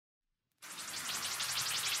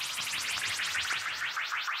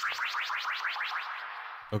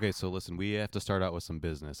Okay, so listen, we have to start out with some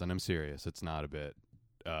business, and I'm serious. It's not a bit.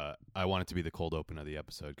 I want it to be the cold open of the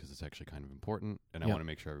episode because it's actually kind of important, and I Yep. want to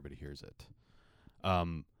make sure everybody hears it.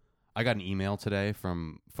 I got an email today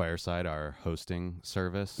from Fireside, our hosting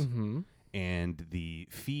service, Mm-hmm. and the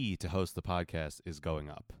fee to host the podcast is going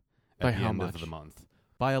up at By the how end much? of the month.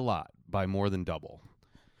 By a lot, by more than double.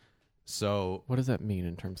 So What does that mean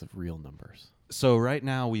in terms of real numbers? right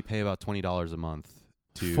now we pay about $20 a month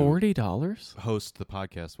to $40? host the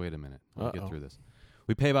podcast. Wait a minute. Let me get Uh-oh. through this.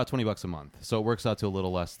 We pay about $20 a month. So it works out to a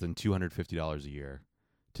little less than $250 a year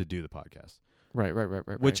to do the podcast. Right.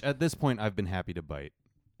 Which at this point I've been happy to bite.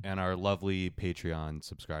 And our lovely Patreon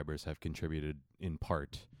subscribers have contributed in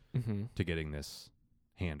part Mm-hmm. to getting this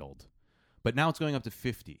handled. But now it's going up to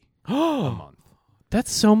 $50 a Oh, month.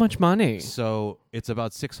 that's so much money. So it's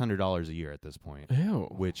about $600 a year at this point, Ew.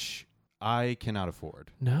 which I cannot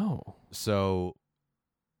afford. No. So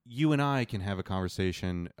you and I can have a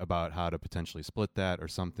conversation about how to potentially split that or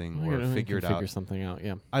something, or figure it out. Figure something out,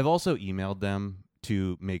 yeah. I've also emailed them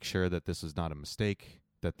to make sure that this is not a mistake,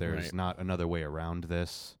 that there's Right. not another way around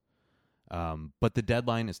this. But the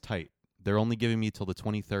deadline is tight. They're only giving me till the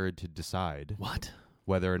 23rd to decide What?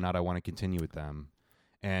 whether or not I want to continue with them.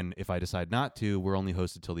 And if I decide not to, we're only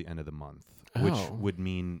hosted till the end of the month, which Oh. would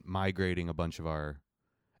mean migrating a bunch of our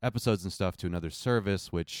episodes and stuff to another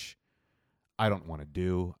service, which I don't want to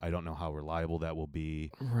do. I don't know how reliable that will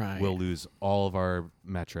be. Right. We'll lose all of our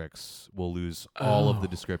metrics. We'll lose all of the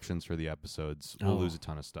Oh. descriptions for the episodes. We'll Oh. lose a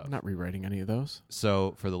ton of stuff. I'm not rewriting any of those.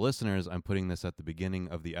 So for the listeners, I'm putting this at the beginning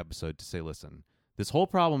of the episode to say, listen, this whole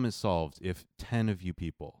problem is solved if 10 of you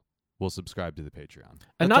people will subscribe to the Patreon. That's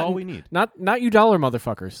And not- all we need. Not you dollar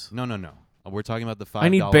motherfuckers. No. We're talking about the $5 I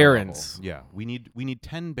need barons. level. Yeah, we need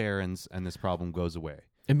 10 barons, and this problem goes away.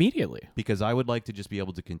 Immediately. Because I would like to just be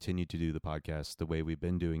able to continue to do the podcast the way we've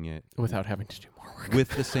been doing it, Without having to do more work. with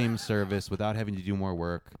the same service, without having to do more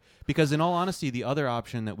work. Because in all honesty, the other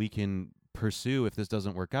option that we can pursue if this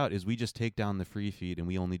doesn't work out is we just take down the free feed and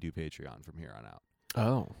we only do Patreon from here on out.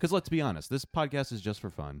 Oh. Because let's be honest, this podcast is just for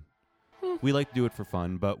fun. We like to do it for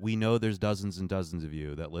fun, but we know there's dozens and dozens of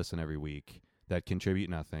you that listen every week that contribute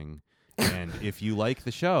nothing. And if you like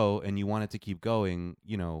the show and you want it to keep going,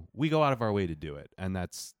 we go out of our way to do it. And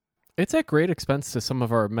that's, It's at great expense to some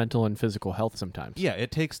of our mental and physical health sometimes. yeah,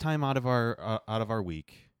 it takes time out of our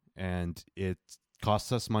week, and it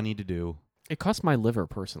costs us money to do. It costs my liver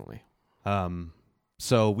personally.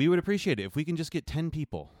 So we would appreciate it if we can just get 10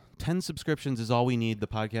 people. 10 subscriptions is all we need. The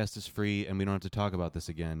podcast is free, and we don't have to talk about this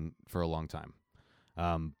again for a long time.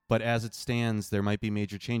 But as it stands, there might be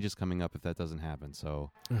major changes coming up if that doesn't happen.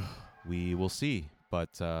 So we will see.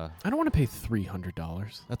 But I don't want to pay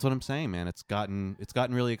 $300. that's what I'm saying, man. It's gotten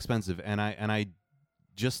really expensive, and I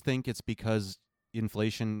just think it's because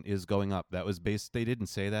inflation is going up. That was based. They didn't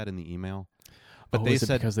say that in the email, but they is it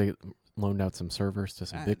said because they loaned out some servers to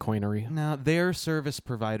some Bitcoinery. now their service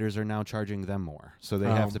providers are now charging them more, so they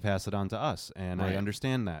have to pass it on to us, and Right. I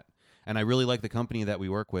understand that. And I really like the company that we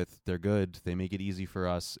work with. They're good. They make it easy for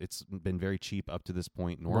us. It's been very cheap up to this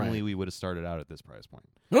point. Normally, Right. we would have started out at this price point.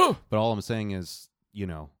 Oh! But all I'm saying is,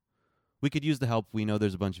 we could use the help. We know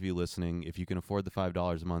there's a bunch of you listening. If you can afford the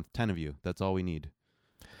 $5 a month, 10 of you, that's all we need.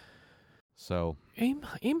 So, Aim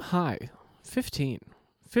high. 15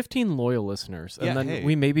 loyal listeners, and Yeah, then hey.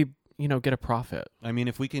 we maybe get a profit. I mean,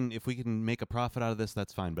 if we can make a profit out of this,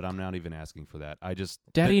 that's fine. But I'm not even asking for that.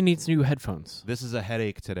 Daddy needs new headphones. This is a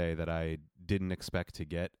headache today that I didn't expect to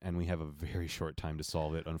get, and we have a very short time to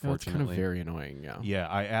solve it, That's unfortunately. kind of very annoying. Yeah. Yeah,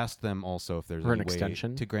 I asked them also if there's For any an way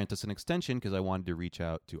extension? to grant us an extension because I wanted to reach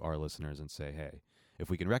out to our listeners and say, hey, if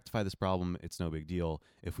we can rectify this problem, it's no big deal.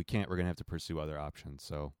 If we can't, we're going to have to pursue other options.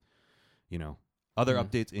 So, other Mhm.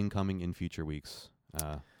 updates incoming in future weeks.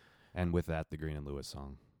 And with that, the Green and Lewis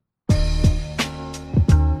song.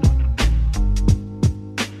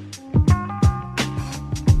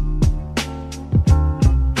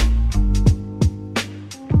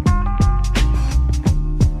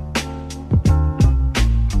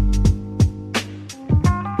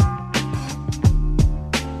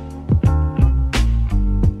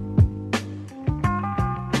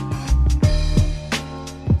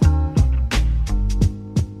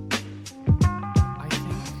 I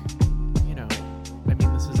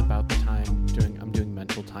think, this is about the time I'm doing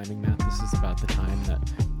mental timing math. This is about the time that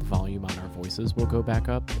the volume on our voices will go back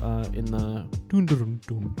up in the dun dun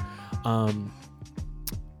dun.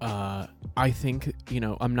 I think,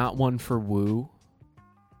 I'm not one for woo,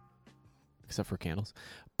 except for candles,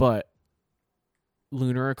 but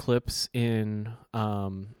lunar eclipse in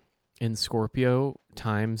Scorpio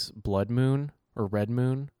times blood moon or red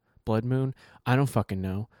moon, blood moon, I don't fucking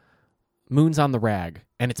know. Moon's on the rag,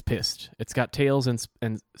 and it's pissed. It's got tails and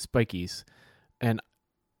spikies, and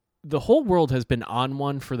the whole world has been on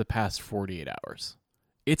one for the past 48 hours.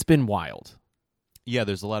 It's been wild. Yeah,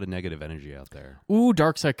 there's a lot of negative energy out there. Ooh,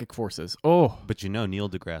 dark psychic forces. Oh. But Neil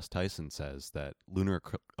deGrasse Tyson says that lunar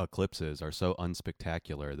eclipses are so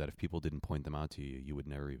unspectacular that if people didn't point them out to you, you would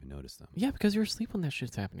never even notice them. Yeah, because you're asleep when that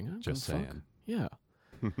shit's happening. I don't Just give a fuck. saying. Yeah.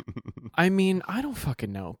 I mean, I don't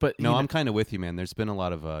fucking know. But No, I'm kind of with you, man. There's been a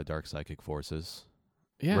lot of dark psychic forces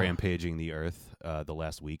rampaging the earth the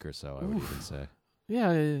last week or so, I would even say.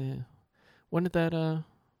 Yeah. When did that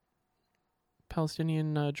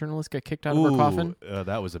Palestinian journalist get kicked out of her coffin?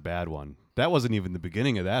 That was a bad one. That wasn't even the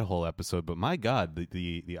beginning of that whole episode, but my God,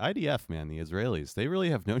 the IDF, man, the Israelis, they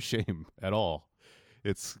really have no shame at all.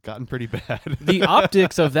 It's gotten pretty bad. The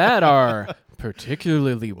optics of that are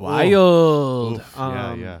particularly wild. Oof.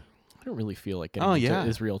 Yeah. I don't really feel like getting into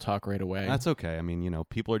Israel talk right away. That's okay. I mean,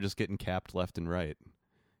 people are just getting capped left and right.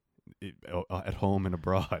 At home and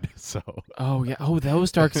abroad. So. Oh yeah. Oh,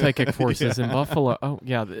 those dark psychic forces in Buffalo. Oh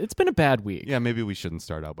yeah. It's been a bad week. Yeah, maybe we shouldn't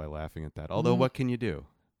start out by laughing at that. Although, what can you do?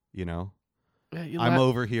 Yeah, I'm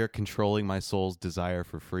over here controlling my soul's desire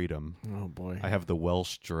for freedom. Oh boy. I have the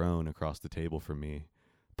Welsh drone across the table from me,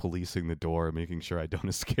 policing the door, making sure I don't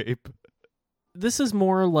escape. This is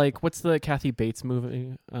more like, what's the Kathy Bates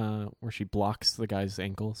movie where she blocks the guy's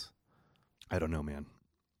ankles? I don't know, man.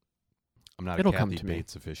 I'm not It'll a come Kathy to me.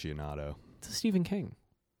 Bates aficionado. It's a Stephen King.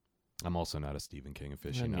 I'm also not a Stephen King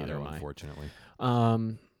Neither am aficionado, I. unfortunately.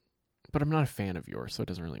 But I'm not a fan of yours, so it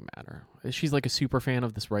doesn't really matter. She's like a super fan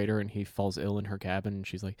of this writer, and he falls ill in her cabin, and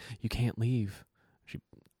she's like, you can't leave. She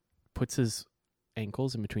puts his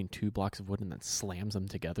ankles in between 2 blocks of wood and then slams them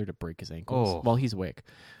together to break his ankles while he's awake.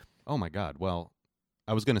 Oh, my God. Well,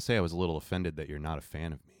 I was going to say I was a little offended that you're not a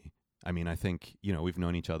fan of me. I mean, I think, we've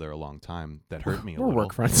known each other a long time. That hurt me a little. We're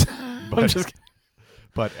work friends. I'm just kidding.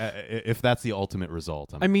 But if that's the ultimate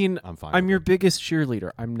result, I'm fine. I'm your biggest cheerleader.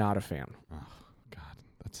 I'm not a fan. Oh, God.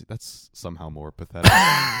 That's somehow more pathetic.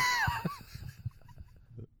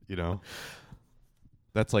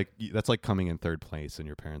 That's like coming in third place and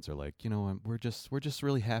your parents are like, we're just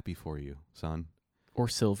really happy for you, son. Or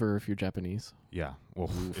silver if you're Japanese. Yeah.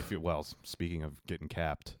 Well, speaking of getting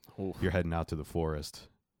capped, Oof. You're heading out to the forest.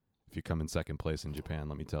 If you come in second place in Japan,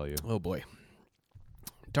 let me tell you. Oh boy.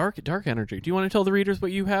 Dark energy. Do you want to tell the readers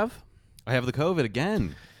what you have? I have the COVID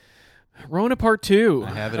again. Rona Part 2.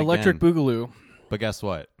 I have it Electric again. Boogaloo. But guess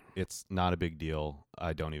what? It's not a big deal.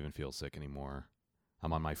 I don't even feel sick anymore.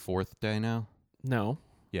 I'm on my 4th day now. No.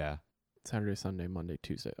 Yeah. Saturday, Sunday, Monday,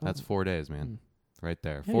 Tuesday. Oh. That's 4 days, man. Right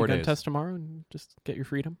there. Yeah, 4 you days. gonna test tomorrow and just get your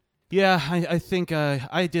freedom? Yeah, I think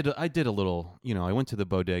I did a little, I went to the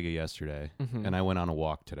bodega yesterday and I went on a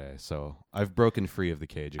walk today. So I've broken free of the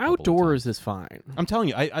cage a couple of Outdoors times. is fine. I'm telling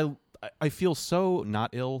you, I feel so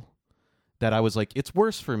not ill that I was like, it's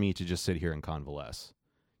worse for me to just sit here and convalesce.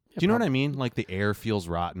 Yeah, Do you know what I mean? Like the air feels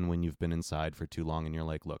rotten when you've been inside for too long and you're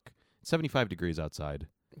like, look, it's 75 degrees outside.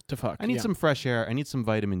 To fuck. I need some fresh air. I need some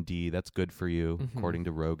vitamin D. That's good for you, Mhm. according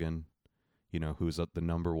to Rogan, who's the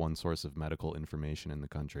number one source of medical information in the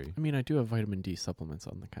country I mean, I do have vitamin D supplements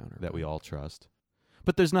on the counter. that we all trust.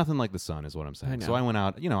 But there's nothing like the sun is what I'm saying. I know. So I went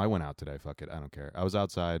out, I went out today. Fuck it. I don't care. I was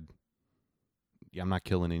outside. Yeah, I'm not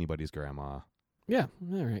killing anybody's grandma. Yeah,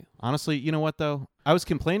 all right. Honestly, you know what, though? I was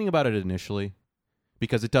complaining about it initially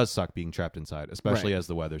because it does suck being trapped inside, especially Right. as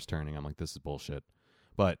the weather's turning. I'm like, this is bullshit.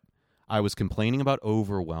 But I was complaining about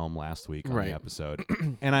overwhelm last week on Right. the episode.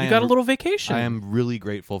 And I You got a little vacation. I am really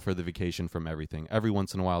grateful for the vacation from everything. Every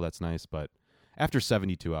once in a while, that's nice. But after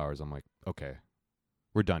 72 hours, I'm like, okay,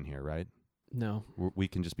 we're done here, right? No. We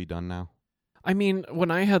can just be done now? I mean,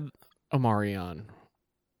 when I had Amari on,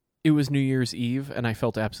 it was New Year's Eve, and I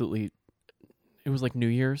felt absolutely... It was like New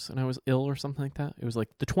Year's, and I was ill or something like that. It was like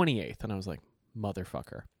the 28th, and I was like,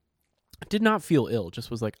 motherfucker. I did not feel ill, just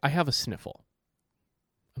was like, I have a sniffle.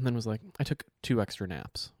 And then was like, I took 2 extra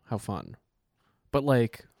naps. How fun. But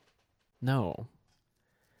like, no.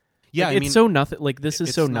 Yeah, Like, I mean, it's so nothing. Like, this is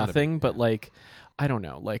it's so not a nothing, big- but like, I don't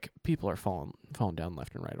know. Like, people are falling down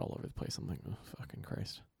left and right all over the place. I'm like, oh, fucking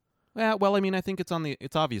Christ. Yeah, well, I mean, I think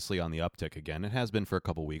it's obviously on the uptick again. It has been for a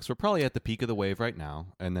couple weeks. We're probably at the peak of the wave right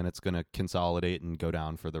now, and then it's going to consolidate and go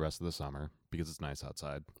down for the rest of the summer because it's nice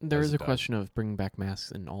outside. There as is it a does. question of bringing back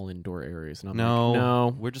masks in all indoor areas, and I'm No, like,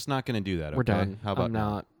 no, we're just not going to do that. we're okay? done. How about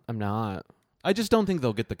I'm not. I just don't think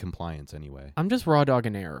they'll get the compliance anyway. I'm just raw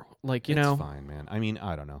dogging air. Like, you It's know, fine, man. I mean,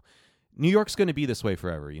 I don't know. New York's going to be this way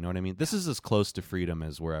forever. You know what I mean? This is as close to freedom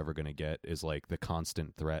as we're ever going to get. Is like the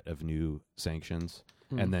constant threat of new sanctions,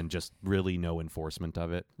 and then just really no enforcement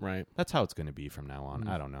of it. right. That's how it's going to be from now on.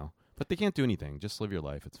 I don't know. But they can't do anything. Just live your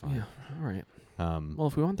life. It's fine. Yeah. All right. Um, Well,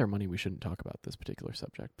 if we want their money, we shouldn't talk about this particular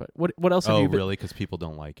subject. But what else have oh, you been? really? Because people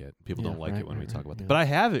don't like it. People don't like it when we talk about yeah. that. But I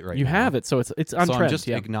have it right You now. have it, so it's on so trend. I'm just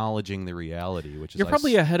yeah. acknowledging the reality, which is You're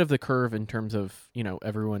probably ahead of the curve in terms of,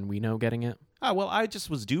 everyone we know getting it. well, I just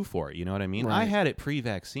was due for it. You know what I mean? I Right. had it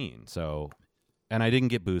pre-vaccine, and I didn't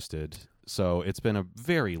get boosted. So it's been a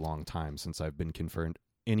very long time since I've been confirmed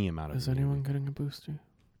any amount of Is immunity. anyone getting a booster?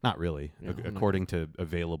 Not really. Yeah, I'm not- According to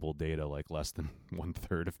available data, like less than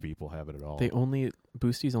 1/3 of people have it at all.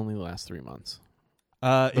 Boosties only last 3 months.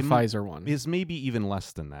 The The Pfizer one is maybe even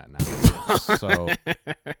less than that now. So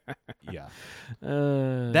yeah,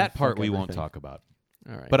 that part we won't talk about.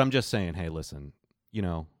 All right. But I'm just saying, hey, listen,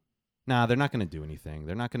 nah, they're not going to do anything.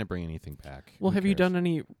 They're not going to bring anything back. well, Who have you cares? done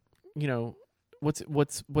any?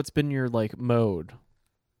 What's been your mode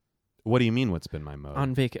What do you mean? What's been my mode?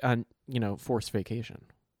 on forced vacation?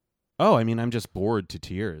 Oh, I mean, I'm just bored to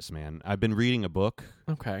tears, man. I've been reading a book.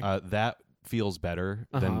 Okay. That feels better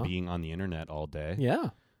Uh-huh. than being on the internet all day. yeah.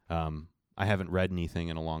 I haven't read anything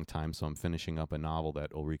in a long time, so I'm finishing up a novel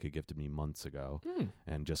that Ulrika gifted me months ago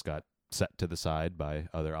and just got set to the side by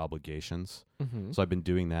other obligations. Mm-hmm. So I've been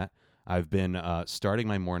doing that. I've been starting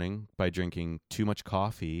my morning by drinking too much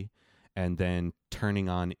coffee and then turning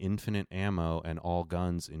on infinite ammo and all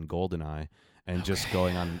guns in GoldenEye and just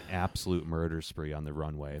going on an absolute murder spree on the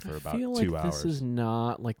runway for about I feel 2 like hours. This is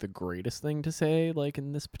not the greatest thing to say,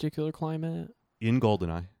 in this particular climate. In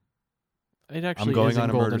GoldenEye. It actually I'm going is in on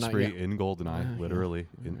a murder GoldenEye, spree yeah. in GoldenEye, Yeah. literally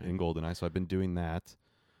Alright. in GoldenEye. So I've been doing that.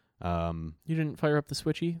 You didn't fire up the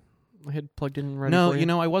switchy? I had plugged in ready No, for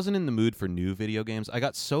you. I wasn't in the mood for new video games. I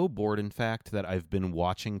got so bored, in fact, that I've been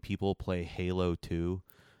watching people play Halo 2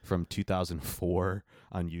 from 2004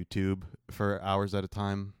 on YouTube for hours at a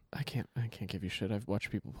time. I can't give you shit. I've watched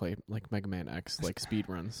people play Mega Man X speed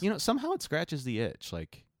runs. Somehow it scratches the itch.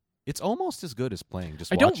 It's almost as good as playing.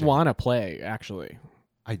 Just I don't watching. want to play actually.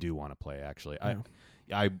 I do want to play, actually.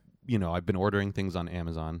 No. I've been ordering things on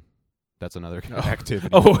Amazon. That's another Oh. activity.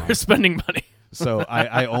 Oh, of mine. we're spending money. So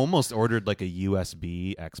I almost ordered a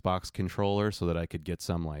USB Xbox controller so that I could get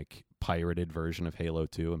some pirated version of Halo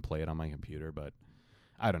 2 and play it on my computer, but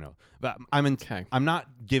I don't know. But Okay. I'm not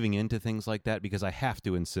giving in to things like that because I have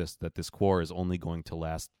to insist that this core is only going to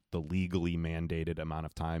last the legally mandated amount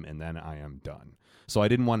of time, and then I am done. So I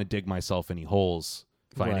didn't want to dig myself any holes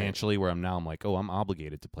financially where I'm like, oh, I'm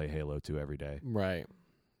obligated to play Halo 2 every day. Right.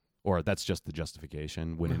 Or that's just the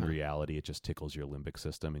justification, when in Uh-huh. reality it just tickles your limbic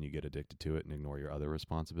system and you get addicted to it and ignore your other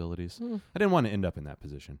responsibilities. Hmm. I didn't want to end up in that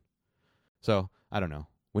position. So, I don't know.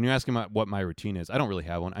 When you're asking what my routine is, I don't really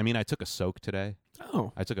have one. I mean, I took a soak today.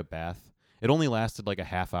 Oh, I took a bath. It only lasted a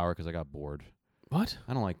half hour because I got bored. what?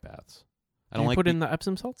 I don't like baths. I Did don't you like put in the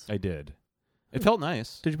Epsom salts? I did. It felt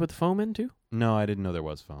nice. Did you put the foam in too? No, I didn't know there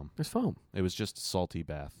was foam. There's foam. It was just a salty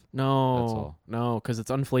bath. No, That's all. no, because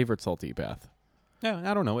it's unflavored salty bath. Yeah,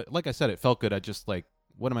 I don't know. Like I said, it felt good. I just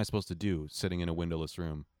what am I supposed to do sitting in a windowless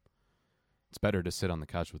room? It's better to sit on the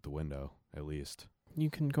couch with the window, at least. You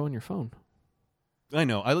can go on your phone. I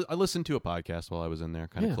know. I listened to a podcast while I was in there,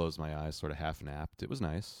 kind of Yeah. closed my eyes, sort of half napped. It was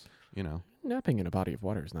nice, Napping in a body of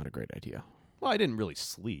water is not a great idea. Well, I didn't really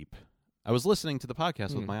sleep. I was listening to the podcast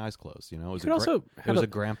with Hmm. my eyes closed, It You was, could also it have was a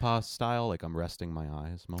grandpa style, I'm resting my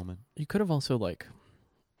eyes moment. You could have also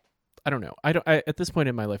I don't know. I at this point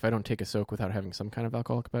in my life, I don't take a soak without having some kind of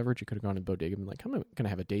alcoholic beverage. You could have gone to Bodega and been like, I'm gonna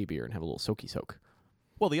have a day beer and have a little soaky soak.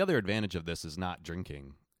 Well, the other advantage of this is not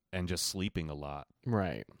drinking and just sleeping a lot.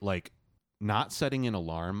 Right. Not setting an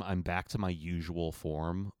alarm, I'm back to my usual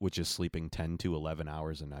form, which is sleeping 10 to 11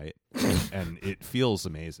 hours a night. And it feels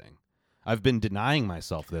amazing. I've been denying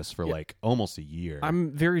myself this for almost a year.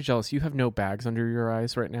 I'm very jealous. You have no bags under your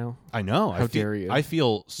eyes right now. I know. How dare you. I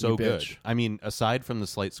feel so You good. bitch. I mean, aside from the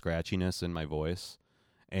slight scratchiness in my voice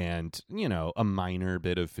and, a minor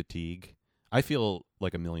bit of fatigue, I feel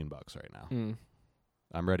like $1 million right now.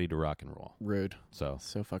 I'm ready to rock and roll. Rude. So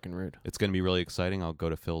So fucking rude. it's going to be really exciting. I'll go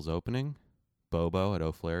to Phil's opening, Bobo at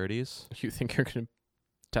O'Flaherty's. You think you're gonna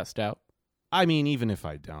test out? I mean, even if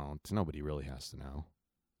I don't, nobody really has to know.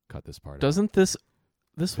 Cut this part out. Doesn't this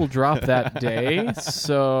will drop that day?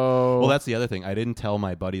 So Well, that's the other thing. I didn't tell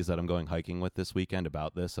my buddies that I'm going hiking with this weekend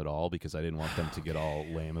about this at all because I didn't want them to get all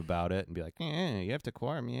lame about it and be like, you have to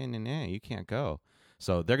quarantine, you can't go.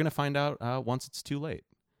 So they're going to find out once it's too late,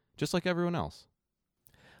 just like everyone else.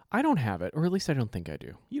 I don't have it, or at least I don't think I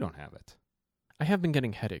do. You don't have it. I have been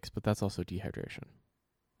getting headaches, but that's also dehydration.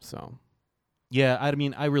 So Yeah, I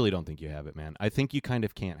mean, I really don't think you have it, man. I think you kind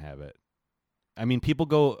of can't have it. I mean, people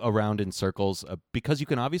go around in circles because you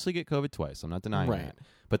can obviously get COVID twice. I'm not denying that.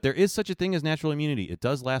 But there is such a thing as natural immunity. It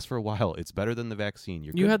does last for a while. It's better than the vaccine.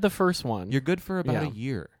 You had the first one. You're good for about a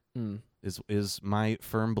year. Mm. Is my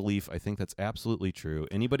firm belief. I think that's absolutely true.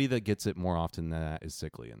 Anybody that gets it more often than that is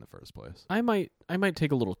sickly in the first place. I might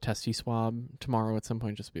take a little testy swab tomorrow at some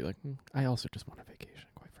point, just to be like, I also just want a vacation,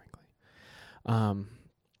 quite frankly.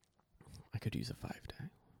 I could use a 5-day.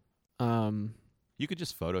 You could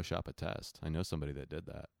just Photoshop a test. I know somebody that did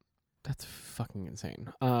that. That's fucking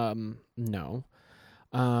insane. No.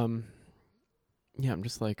 Yeah, I'm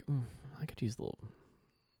just like, I could use a little.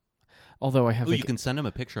 Although I have. You can send him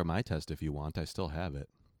a picture of my test if you want. I still have it.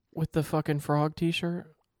 With the fucking frog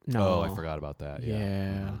T-shirt? No. Oh, I forgot about that.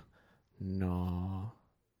 Yeah. No.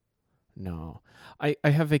 I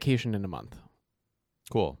have vacation in a month.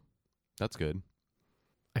 Cool. That's good.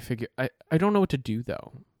 I figure I don't know what to do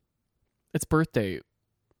though. It's birthday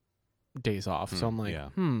days off, so I'm like,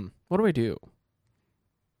 what do I do?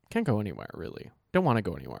 Can't go anywhere really. Don't want to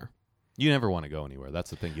go anywhere. You never want to go anywhere. That's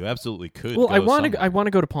the thing. You absolutely could. Well, go I want somewhere.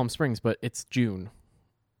 to go to Palm Springs, but it's June,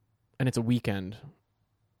 and it's a weekend.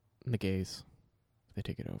 And the gays, they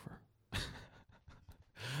take it over.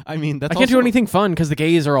 I mean, that's I can't do anything fun because the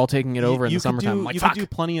gays are all taking it over in the summertime. I'm like, you could do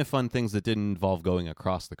plenty of fun things that didn't involve going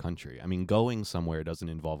across the country. I mean, going somewhere doesn't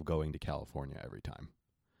involve going to California every time.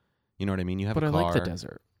 You know what I mean? You have but a I car. like the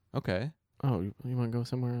desert. Okay. Oh, you want to go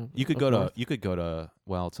somewhere? You could go to.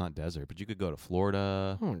 Well, it's not desert, but you could go to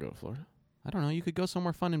Florida. I want to go to Florida. I don't know. You could go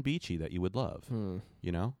somewhere fun and beachy that you would love.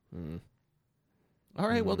 You know. All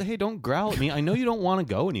right. Well, hey, don't growl at me. I know you don't want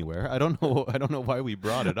to go anywhere. I don't know why we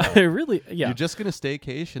brought it up. Really? Yeah. You're just gonna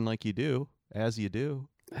staycation like you do, as you do.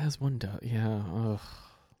 As one does. Yeah. Ugh.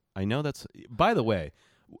 I know that's. By the way,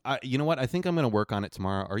 you know what? I think I'm gonna work on it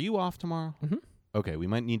tomorrow. Are you off tomorrow? Mm-hmm. Okay, we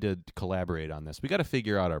might need to collaborate on this. We got to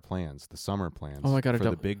figure out our plans, the summer plans. Oh, I got to for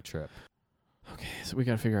the big trip. Okay, so we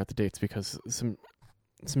got to figure out the dates because some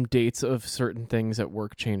dates of certain things at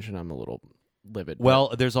work changed, and I'm a little livid.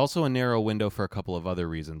 Well, there's also a narrow window for a couple of other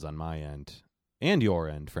reasons on my end and your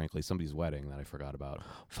end. Frankly, somebody's wedding that I forgot about.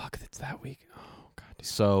 Fuck, it's that week. Oh god. Dude.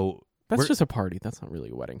 So that's just a party. That's not really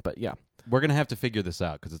a wedding, but yeah, we're gonna have to figure this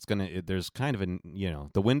out because there's kind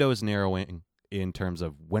of the window is narrowing in terms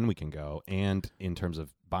of when we can go and in terms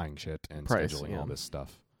of buying shit and price, scheduling all this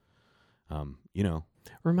stuff.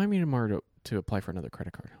 Remind me tomorrow to apply for another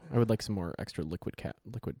credit card. I would like some more extra liquid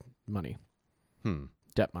money.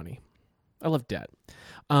 Debt money. I love debt.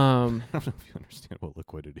 I don't know if you understand what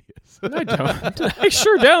liquidity is. I don't. I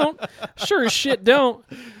sure don't. Sure as shit don't.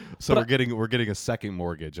 So we're getting a second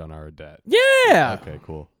mortgage on our debt. Yeah. Okay,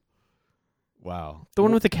 cool. Wow. The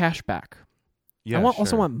one with the cash back. Yeah.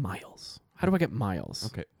 Also want miles. How do I get miles?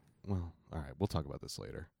 Okay. Well, all right. We'll talk about this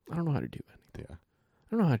later. I don't know how to do anything. Yeah.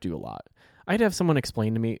 I don't know how to do a lot. I had to have someone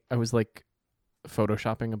explain to me. I was like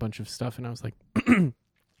photoshopping a bunch of stuff, and I was like,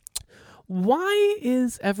 why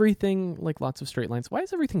is everything like lots of straight lines? Why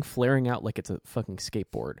is everything flaring out like it's a fucking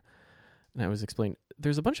skateboard? And I was explaining,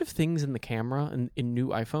 there's a bunch of things in the camera in new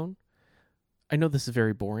iPhone. I know this is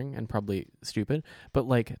very boring and probably stupid, but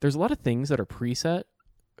like there's a lot of things that are preset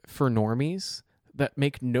for normies that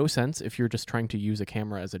make no sense if you're just trying to use a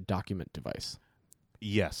camera as a document device.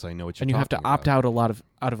 Yes, I know what you're talking about. And you have to opt out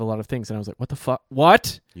of a lot of things. And I was like, what the fuck?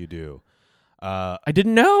 What? You do. I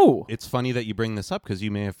didn't know. It's funny that you bring this up because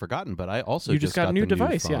you may have forgotten, but I also just got a new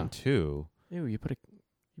device, phone too. Ew, you put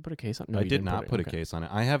a case on? No, I you did didn't not put a case on it.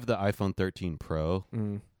 I have the iPhone 13 Pro.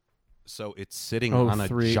 So it's sitting on a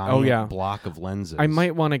giant block of lenses. I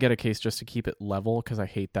might want to get a case just to keep it level because I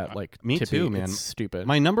hate that me tippy. Too, man. It's stupid.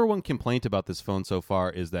 My number one complaint about this phone so far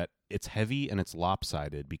is that it's heavy and it's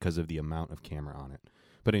lopsided because of the amount of camera on it.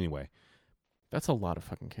 But anyway. That's a lot of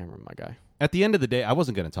fucking camera, my guy. At the end of the day, I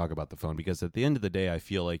wasn't going to talk about the phone because at the end of the day, I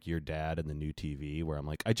feel like your dad and the new TV where I'm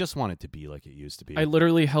like, I just want it to be like it used to be. I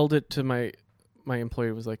literally held it to my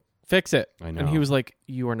employee was like, fix it. I know. And he was like,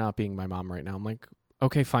 you are not being my mom right now. I'm like,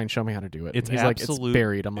 okay, fine, show me how to do it. He's like, it's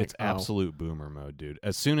buried. I'm like, it's absolute boomer mode, dude.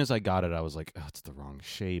 As soon as I got it, I was like, oh, it's the wrong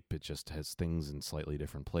shape. It just has things in slightly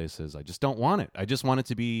different places. I just don't want it. I just want it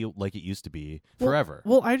to be like it used to be forever.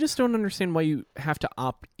 Well, I just don't understand why you have to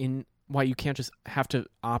opt in. Why you can't just have to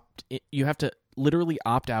opt in. You have to literally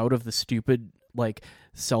opt out of the stupid like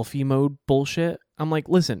selfie mode bullshit. I'm like,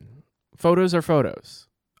 listen, photos are photos.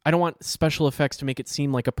 I don't want special effects to make it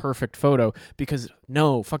seem like a perfect photo because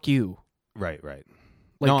no, fuck you. Right.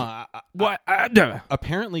 Like, no,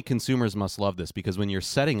 apparently consumers must love this because when you're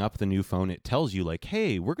setting up the new phone, it tells you like,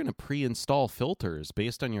 hey, we're going to pre-install filters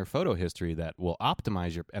based on your photo history that will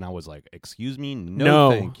optimize your... And I was like, excuse me?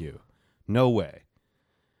 No. Thank you. No way.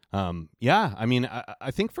 Yeah, I mean,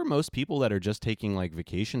 I think for most people that are just taking like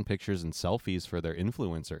vacation pictures and selfies for their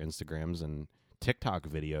influencer Instagrams and TikTok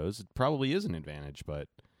videos, it probably is an advantage, but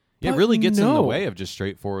it But really gets in the no. way of just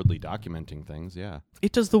straightforwardly documenting things. Yeah.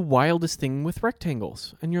 It does the wildest thing with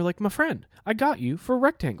rectangles. And you're like, my friend, I got you for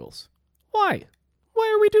rectangles. Why?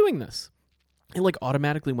 Why are we doing this? It like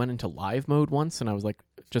automatically went into live mode once, and I was like,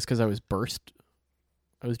 just because I was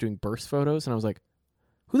doing burst photos, and I was like,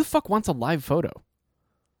 who the fuck wants a live photo?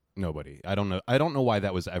 Nobody. I don't know why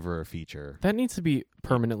that was ever a feature. That needs to be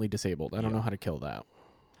permanently disabled. I don't know how to kill that.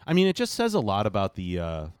 I mean, it just says a lot about the,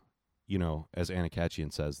 as Anna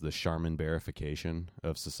Katchian says, the Charmin bearification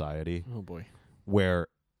of society, Oh boy. where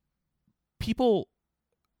people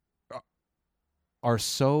are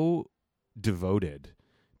so devoted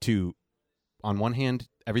to, on one hand,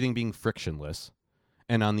 everything being frictionless,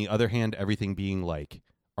 and on the other hand, everything being like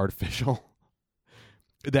artificial,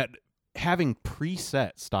 that having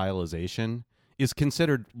preset stylization is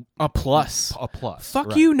considered A plus. a plus. Fuck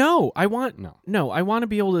right. you, no. I want to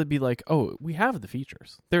be able to be like, oh, we have the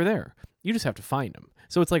features. They're there. You just have to find them.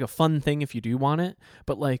 So it's like a fun thing if you do want it,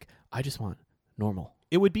 but like, I just want normal.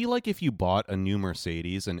 It would be like if you bought a new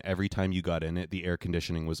Mercedes and every time you got in it, the air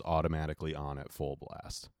conditioning was automatically on at full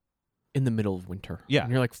blast. In the middle of winter. Yeah.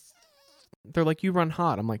 And you're like, they're like, you run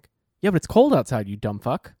hot. I'm like, yeah, but it's cold outside, you dumb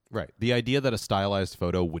fuck. Right. The idea that a stylized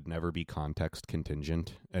photo would never be context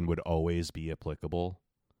contingent and would always be applicable.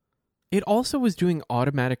 It also was doing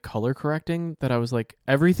automatic color correcting that I was like,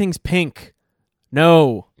 everything's pink.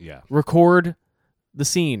 No. Yeah. Record the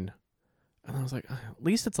scene. And I was like, at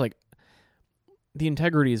least it's like, the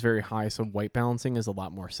integrity is very high, so white balancing is a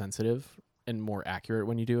lot more sensitive and more accurate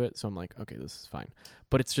when you do it. So I'm like, okay, this is fine.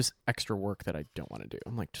 But it's just extra work that I don't want to do.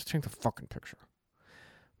 I'm like, just take the fucking picture.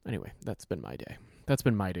 Anyway, that's been my day. That's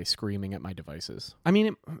been my day screaming at my devices. I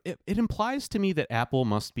mean, it implies to me that Apple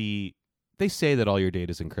must be... They say that all your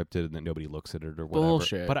data is encrypted and that nobody looks at it or whatever.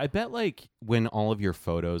 Bullshit. But I bet like when all of your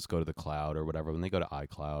photos go to the cloud or whatever, when they go to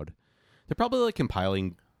iCloud, they're probably like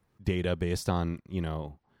compiling data based on,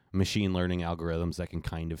 machine learning algorithms that can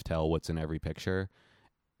kind of tell what's in every picture.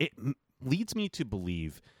 It leads me to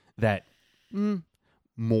believe that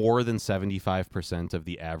more than 75% of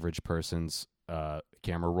the average person's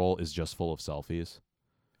camera roll is just full of selfies.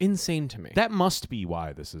 Insane to me. That must be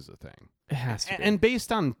why this is a thing. It has to be. And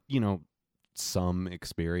based on, some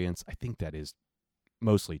experience, I think that is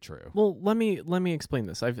mostly true. Well, let me explain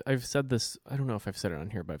this. I've said this. I don't know if I've said it on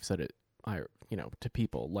here, but I've said it, to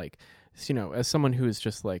people. Like, as someone who is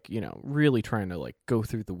just like, really trying to like go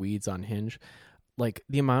through the weeds on Hinge, like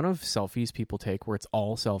the amount of selfies people take where it's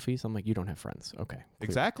all selfies. I'm like, you don't have friends. Okay, clear.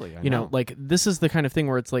 Exactly. I You know, like this is the kind of thing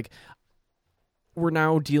where it's like we're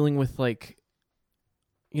now dealing with like,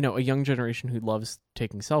 a young generation who loves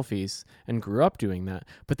taking selfies and grew up doing that.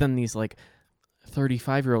 But then these like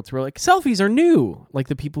 35-year-olds who are like, selfies are new. Like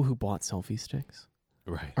the people who bought selfie sticks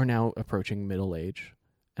right. are now approaching middle age.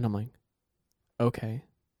 And I'm like, okay,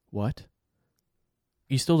 what?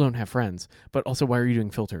 You still don't have friends. But also, why are you doing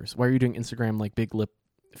filters? Why are you doing Instagram like big lip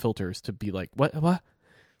filters to be like, what?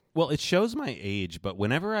 Well, it shows my age, but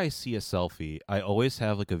whenever I see a selfie, I always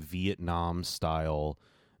have like a Vietnam style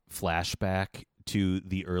flashback to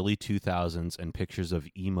the early 2000s and pictures of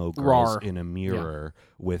emo girls in a mirror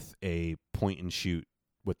with a point and shoot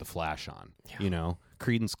with the flash on. Yeah.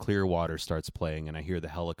 Creedence Clearwater starts playing and I hear the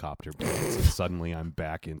helicopter blades and suddenly I'm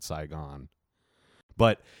back in Saigon.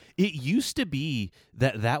 But it used to be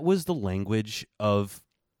that was the language of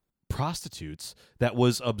prostitutes that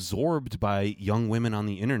was absorbed by young women on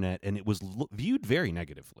the internet, and it was viewed very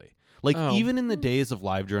negatively. Like, even in the days of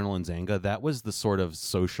LiveJournal and Zanga, that was the sort of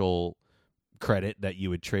social credit that you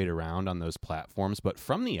would trade around on those platforms. But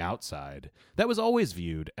from the outside, that was always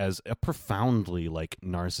viewed as a profoundly, like,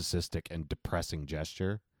 narcissistic and depressing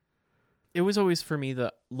gesture. It was always for me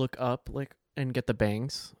the look up like and get the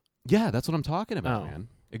bangs. Yeah, that's what I'm talking about, man.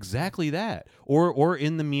 Exactly that. Or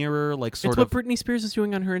in the mirror, like sort of. of. It's what Britney Spears is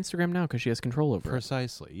doing on her Instagram now because she has control over it.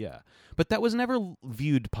 Precisely, yeah. But that was never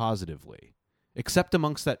viewed positively, except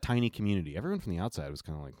amongst that tiny community. Everyone from the outside was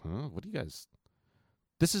kind of like, huh, what do you guys...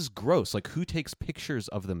 This is gross. Like, who takes pictures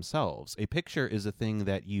of themselves? A picture is a thing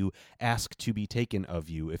that you ask to be taken of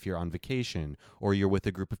you if you're on vacation or you're with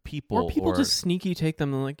a group of people. Or people just sneaky take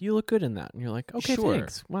them and like, you look good in that. And you're like, okay, sure.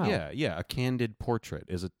 Thanks. Wow. Yeah. A candid portrait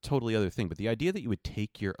is a totally other thing. But the idea that you would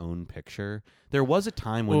take your own picture, there was a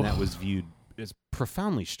time when that was viewed as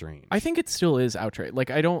profoundly strange. I think it still is outright.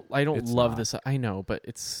 Like, I don't It's love not. this. I know, but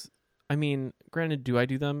I mean, granted, do I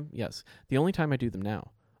do them? Yes. The only time I do them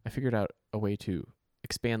now, I figured out a way to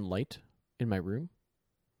expand light in my room.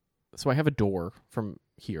 So I have a door from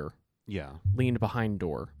here. Yeah. Leaned behind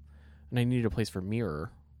door. and I needed a place for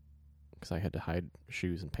mirror because I had to hide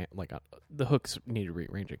shoes and pants. Like the hooks needed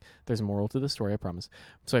rearranging. There's a moral to the story, I promise.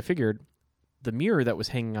 So I figured the mirror that was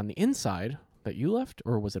hanging on the inside that you left,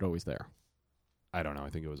 or was it always there? I don't know.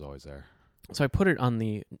 I think it was always there. So I put it on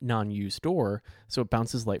the non-used door, so it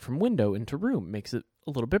bounces light from window into room, makes it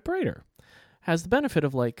a little bit brighter. Has the benefit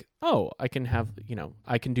of like, oh, I can have,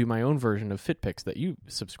 I can do my own version of FitPix that you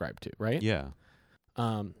subscribe to, right? Yeah.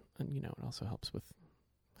 And it also helps with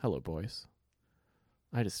Hello Boys.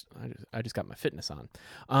 I just got my fitness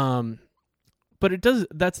on. But it does.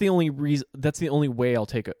 That's the only reason. That's the only way I'll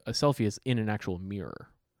take a selfie is in an actual mirror,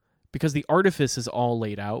 because the artifice is all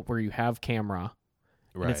laid out where you have camera,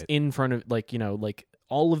 Right. and it's in front of like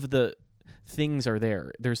all of the things are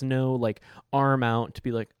there. There's no like arm out to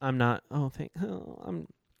be like I'm not.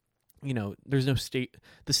 There's no state.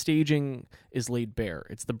 The staging is laid bare.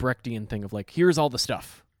 It's the Brechtian thing of like, here's all the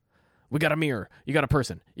stuff. We got a mirror. You got a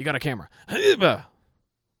person. You got a camera.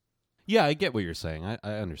 Yeah, I get what you're saying. I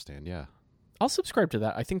understand. Yeah. I'll subscribe to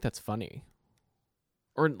that. I think that's funny.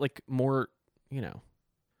 Or like more,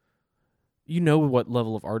 what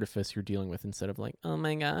level of artifice you're dealing with instead of like, oh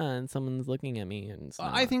my God, someone's looking at me. And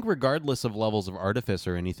I think regardless of levels of artifice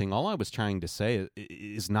or anything, all I was trying to say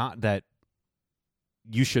is not that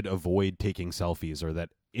you should avoid taking selfies or that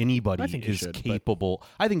anybody is capable.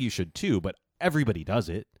 I think you should too, but everybody does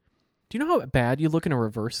it. Do you know how bad you look in a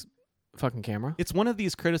reverse fucking camera? It's one of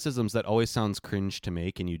these criticisms that always sounds cringe to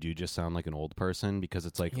make, and you do just sound like an old person, because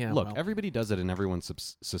it's like, everybody does it and everyone's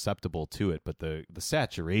susceptible to it, but the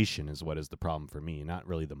saturation is what is the problem for me, not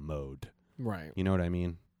really the mode. Right. You know what I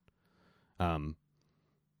mean?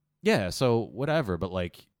 Yeah, so whatever, but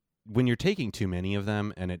like when you're taking too many of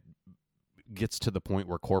them and it gets to the point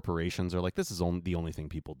where corporations are like, this is the only thing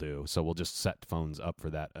people do, so we'll just set phones up for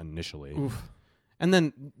that initially. Oof. And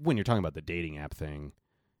then when you're talking about the dating app thing,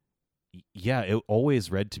 yeah, it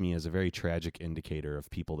always read to me as a very tragic indicator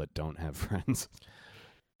of people that don't have friends.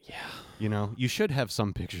 Yeah. You should have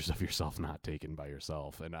some pictures of yourself not taken by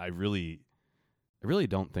yourself. And I really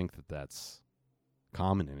don't think that that's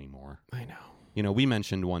common anymore. I know. We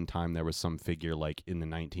mentioned one time there was some figure like in the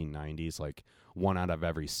 1990s, like 1 out of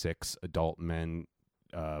every 6 adult men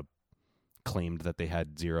claimed that they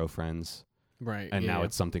had 0 friends. Right. And now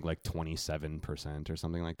it's something like 27% or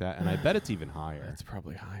something like that. And I bet it's even higher. It's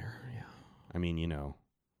probably higher, yeah. I mean,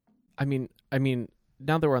 I mean,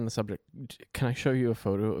 now that we're on the subject, can I show you a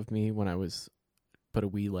photo of me when I was but a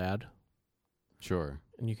wee lad? Sure.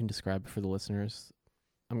 And you can describe it for the listeners.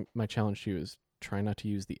 My challenge to you is try not to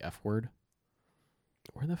use the F word.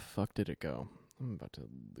 Where the fuck did it go? I'm about to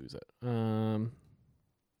lose it.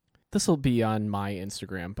 This will be on my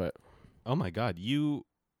Instagram, but... Oh my God,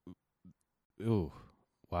 Ooh,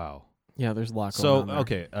 wow. Yeah, there's a lot going on there.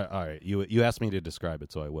 Okay, all right. You asked me to describe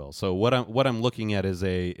it, so I will. So what I'm looking at is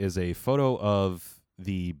a photo of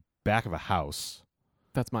the back of a house.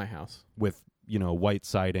 That's my house. With, white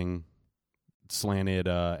siding, slanted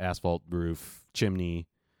asphalt roof, chimney,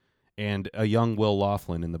 and a young Will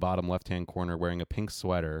Laughlin in the bottom left-hand corner wearing a pink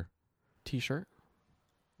sweater. T-shirt?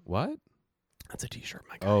 What? That's a T-shirt,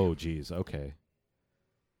 my guy. Oh, geez. Okay.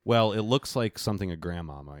 Well, it looks like something a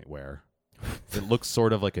grandma might wear. It looks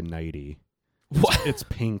sort of like a nightie. What? It's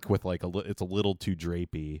pink with like it's a little too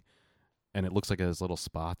drapey, and it looks like it has little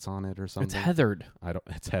spots on it or something. It's heathered.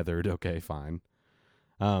 It's heathered. Okay, fine.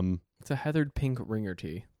 It's a heathered pink ringer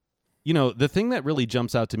tee. The thing that really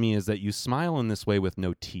jumps out to me is that you smile in this way with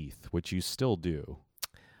no teeth, which you still do.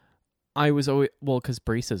 I was always because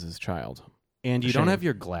braces as a child, and you don't have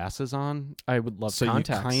your glasses on. I would love so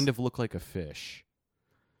contacts. You kind of look like a fish.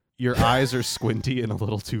 Your eyes are squinty and a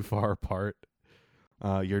little too far apart.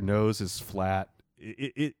 Your nose is flat.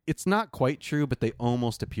 It's not quite true, but they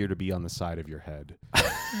almost appear to be on the side of your head.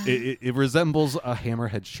 It resembles a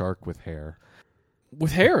hammerhead shark with hair.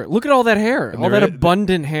 With hair? Look at all that hair. All that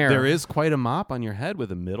abundant hair. There is quite a mop on your head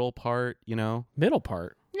with a middle part, Middle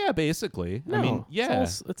part? Yeah, basically. No, I mean, yeah.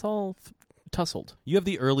 It's all tussled. You have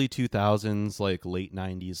the early 2000s, like late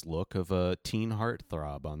 90s look of a teen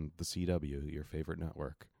heartthrob on the CW, your favorite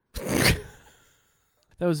network.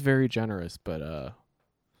 That was very generous, but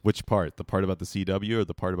which part? The part about the CW or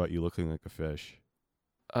the part about you looking like a fish?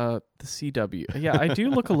 The CW. Yeah, I do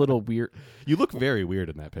look a little weird. You look very weird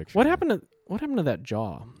in that picture. What happened to that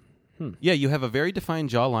jaw? Yeah, you have a very defined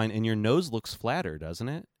jawline and your nose looks flatter, doesn't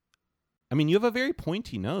it? I mean, you have a very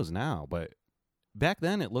pointy nose now, but back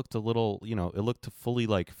then it looked a little, it looked fully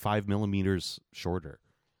like 5 millimeters shorter.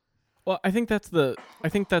 Well, I think that's the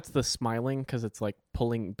smiling because it's like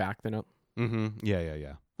pulling back the nose. Mm-hmm.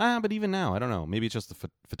 Yeah. But even now, I don't know. Maybe it's just the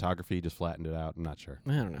photography just flattened it out. I'm not sure.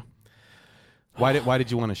 I don't know. Why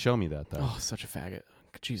did you want to show me that, though? Oh, such a faggot.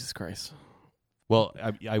 Jesus Christ. Well,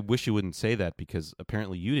 I wish you wouldn't say that, because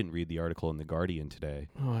apparently you didn't read the article in The Guardian today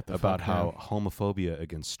Oh, what the about fuck, how man? homophobia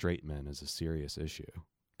against straight men is a serious issue.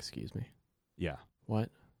 Excuse me. Yeah. What?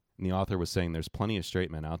 And the author was saying there's plenty of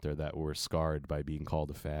straight men out there that were scarred by being called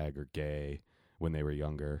a fag or gay when they were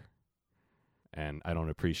younger. And I don't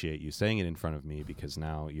appreciate you saying it in front of me, because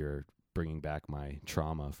now you're bringing back my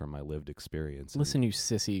trauma from my lived experience. Listen, you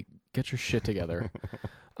sissy. Get your shit together.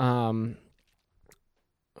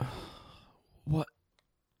 What?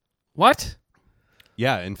 What?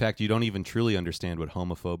 Yeah, in fact, you don't even truly understand what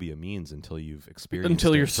homophobia means until you've experienced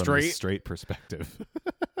Until it you're from straight? the straight perspective.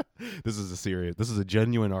 This is a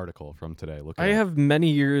genuine article from today. Look at I it. have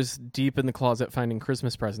many years deep in the closet finding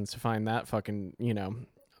Christmas presents to find that fucking, I'm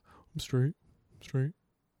straight.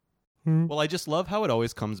 Well, I just love how it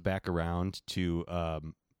always comes back around to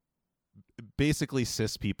basically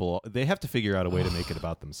cis people. They have to figure out a way to make it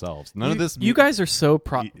about themselves. None of this. You guys are so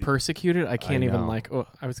persecuted. I can't even know.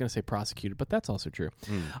 I was going to say prosecuted, but that's also true.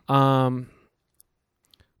 Mm.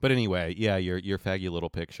 But anyway, yeah, your faggy little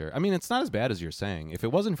picture. I mean, it's not as bad as you're saying. If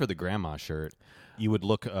it wasn't for the grandma shirt, you would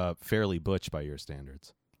look fairly butch by your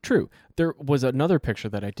standards. True. There was another picture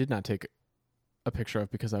that I did not take a picture of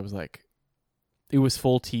because I was like, it was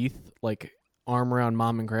full teeth, like arm around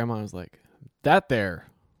mom and grandma. I was like, that's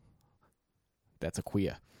a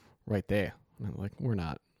queer right there. And I'm like, we're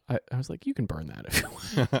not. I was like, you can burn that if you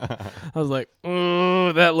want. I was like,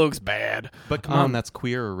 oh, that looks bad. But come on, that's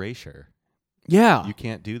queer erasure. Yeah. You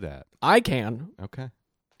can't do that. I can. Okay.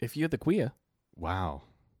 If you're the queer. Wow.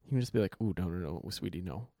 You can just be like, ooh, no, sweetie,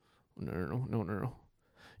 no. No.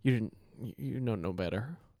 You don't know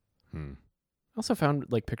better. I also found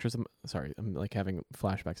like pictures of, sorry, I'm like having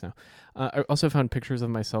flashbacks now. I also found pictures of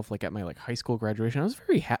myself like at my like high school graduation. I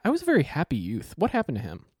was a very happy youth. What happened to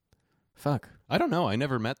him? Fuck. I don't know. I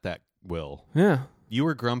never met that Will. Yeah. You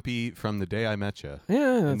were grumpy from the day I met you.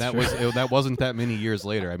 Yeah, and that that wasn't that many years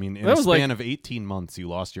later. I mean, in That a was span of 18 months, you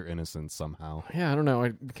lost your innocence somehow. Yeah, I don't know.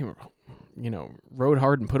 I became, rode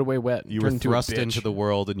hard and put away wet. You were thrust into the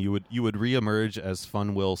world, and you would reemerge as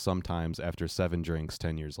Fun Will sometimes after 7 drinks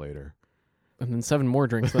 10 years later. And then 7 more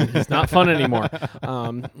drinks, then he's not fun anymore.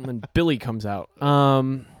 And Billy comes out.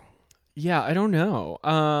 Yeah, I don't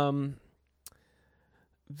know.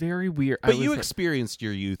 Very weird. But you experienced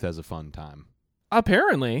your youth as a fun time.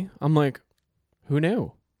 Apparently. I'm like, who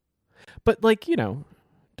knew? But like,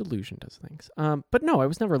 delusion does things. But no, I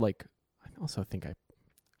was never like, I also think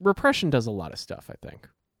repression does a lot of stuff, I think.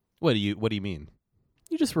 What do you mean?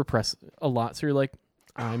 You just repress a lot. So you're like,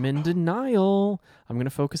 I'm in denial. I'm going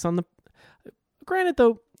to focus on granted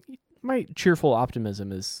though, my cheerful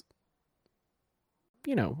optimism is,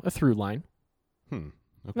 a through line.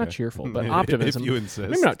 Okay. Not cheerful, but optimism. If you insist.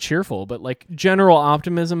 Maybe not cheerful, but like general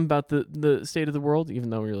optimism about the state of the world,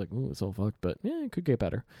 even though you're like, oh, it's all fucked, but it could get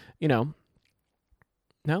better. No?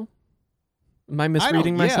 Am I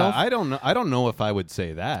misreading myself? I don't know. I don't know if I would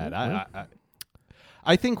say that.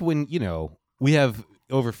 I think when, we have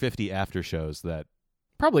over 50 after shows that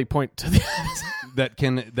probably point to the that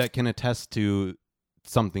can attest to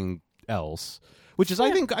something else. Which is,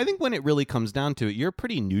 I think when it really comes down to it, you're a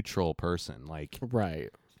pretty neutral person. Like, right.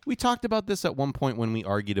 We talked about this at one point when we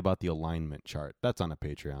argued about the alignment chart. That's on a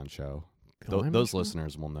Patreon show. Those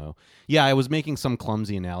listeners will know. Yeah, I was making some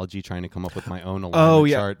clumsy analogy trying to come up with my own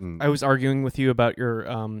alignment chart. And I was arguing with you about your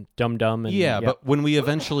dum-dum. And, but when we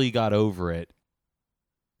eventually got over it,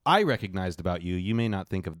 I recognized about you, you may not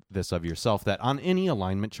think of this of yourself, that on any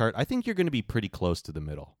alignment chart, I think you're going to be pretty close to the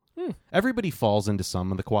middle. Everybody falls into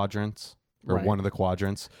some of the quadrants. Or one of the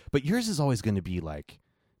quadrants. But yours is always going to be like,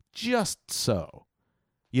 just so.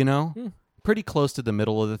 Pretty close to the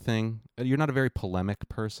middle of the thing. You're not a very polemic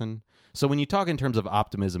person. So when you talk in terms of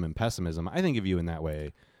optimism and pessimism, I think of you in that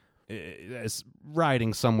way as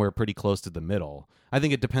riding somewhere pretty close to the middle. I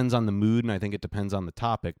think it depends on the mood, and I think it depends on the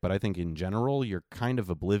topic. But I think in general, you're kind of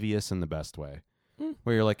oblivious in the best way.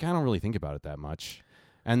 Where you're like, I don't really think about it that much.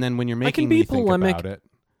 And then when you're making me think about it.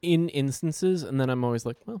 In instances, and then I'm always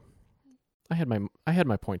like, well, I had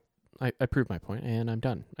my point. I proved my point, and I'm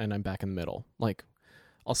done, and I'm back in the middle. Like,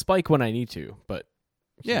 I'll spike when I need to, but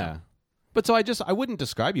yeah. But so I wouldn't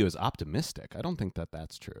describe you as optimistic. I don't think that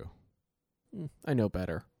that's true. I know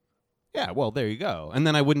better. Yeah, well, there you go. And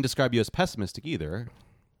then I wouldn't describe you as pessimistic either.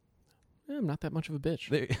 I'm not that much of a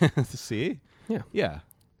bitch. See? Yeah. Yeah.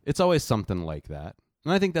 It's always something like that.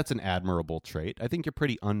 And I think that's an admirable trait. I think you're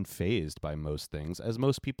pretty unfazed by most things, as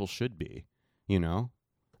most people should be.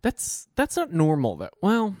 That's not normal.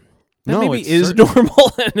 That No, maybe it's is certain-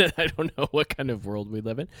 normal, and I don't know what kind of world we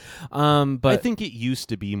live in. But I think it used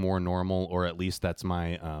to be more normal, or at least that's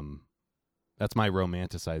my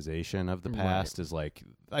romanticization of the past. Is like,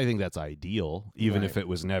 I think that's ideal, even if it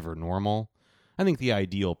was never normal. I think the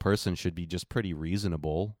ideal person should be just pretty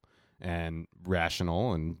reasonable and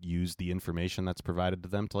rational, and use the information that's provided to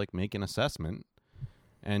them to like make an assessment.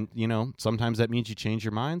 And, you know, sometimes that means you change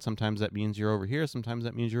your mind. Sometimes that means you're over here. Sometimes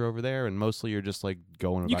that means you're over there. And mostly you're just like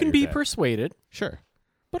going about you can your be day. persuaded, Sure.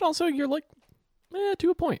 but also you're like, to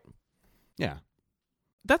a point. Yeah.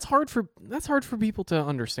 That's hard for people to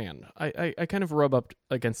understand. I kind of rub up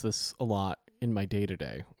against this a lot in my day to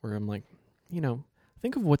day, where I'm like, you know,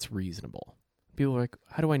 think of what's reasonable. People are like,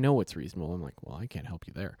 how do I know what's reasonable? I'm like, well, I can't help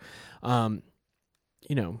you there.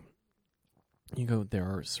 You know, you go, there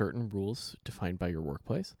are certain rules defined by your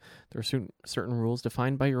workplace. There are certain rules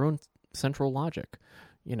defined by your own central logic.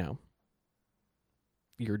 You know,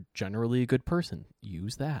 you're generally a good person.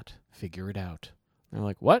 Use that. Figure it out. They're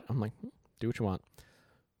like, what? I'm like, do what you want.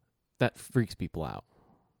 That freaks people out.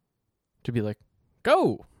 To be like,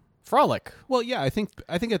 go, frolic. Well, yeah, I think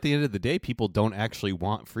at the end of the day, people don't actually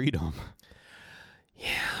want freedom. Yeah.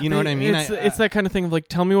 You know what I mean? It's that kind of thing of like,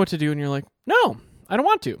 tell me what to do. And you're like, no, I don't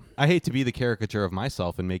want to. I hate to be the caricature of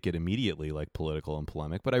myself and make it immediately like political and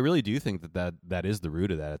polemic, but I really do think that is the root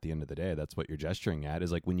of that at the end of the day. That's what you're gesturing at,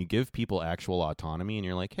 is like when you give people actual autonomy and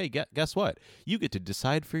you're like, hey, guess what? You get to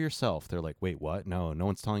decide for yourself. They're like, wait, what? No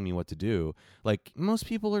one's telling me what to do. Like, most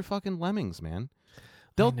people are fucking lemmings, man.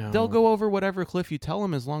 They'll go over whatever cliff you tell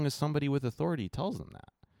them as long as somebody with authority tells them that.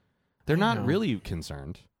 They're not really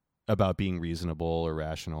concerned about being reasonable or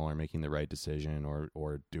rational or making the right decision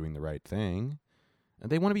or doing the right thing. And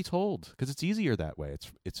they want to be told, because it's easier that way.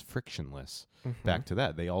 It's frictionless. Mm-hmm. Back to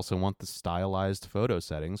that. They also want the stylized photo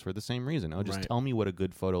settings for the same reason. Oh, just tell me what a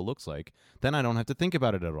good photo looks like. Then I don't have to think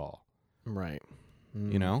about it at all. Right.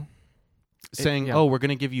 You know? Saying, oh, we're going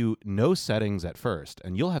to give you no settings at first,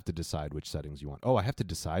 and you'll have to decide which settings you want. Oh, I have to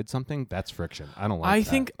decide something? That's friction. I don't like that.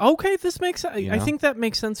 I think, okay, this makes sense. You I know? think that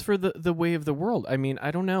makes sense for the way of the world. I mean, I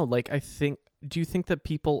don't know. Like, do you think that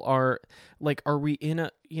people are, like, are we in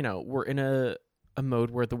we're in a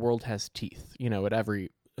mode where the world has teeth, you know, at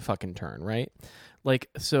every fucking turn, right? Like,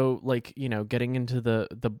 so, like, you know, getting into the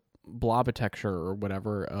blobitecture or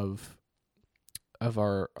whatever of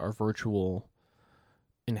our virtual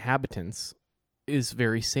inhabitants is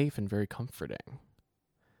very safe and very comforting.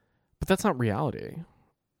 But that's not reality.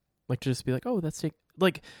 Like, to just be like, oh, that's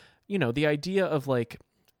like, you know, the idea of like,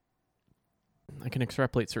 I can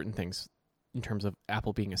extrapolate certain things in terms of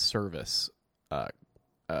Apple being a service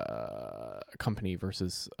company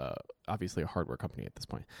versus obviously a hardware company at this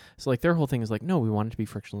point. So like their whole thing is like, no, we want it to be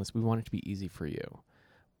frictionless. We want it to be easy for you.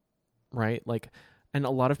 Right? Like, and a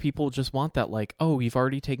lot of people just want that, like, oh, you've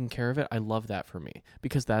already taken care of it. I love that for me,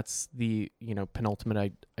 because that's the, you know,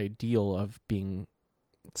 penultimate ideal of being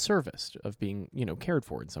serviced, of being, you know, cared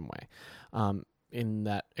for in some way, in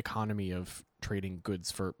that economy of trading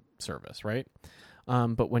goods for service, right?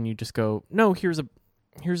 But when you just go, no, here's a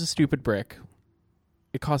stupid brick.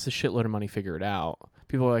 It costs a shitload of money, figure it out.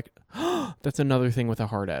 People are like, oh, that's another thing with a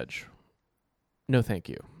hard edge. No, thank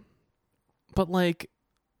you. But like,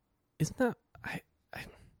 isn't that,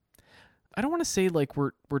 I don't want to say like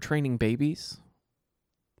we're training babies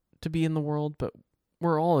to be in the world, but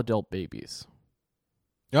we're all adult babies.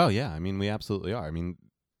 Oh yeah, I mean, we absolutely are. I mean,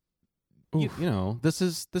 you know, this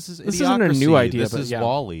is isn't a new idea. This is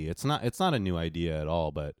WALL-E. It's not a new idea at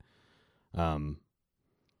all. But,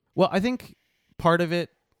 well, I think part of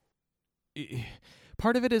it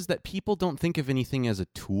is that people don't think of anything as a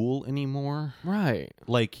tool anymore. Right.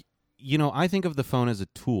 Like, you know, I think of the phone as a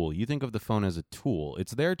tool. You think of the phone as a tool.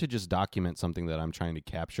 It's there to just document something that I'm trying to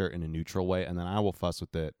capture in a neutral way, and then I will fuss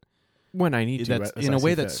with it when I need to. That's in a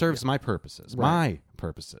way that serves my purposes. Right. My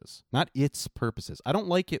purposes, not its purposes. I don't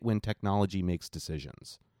like it when technology makes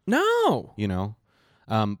decisions. No. You know?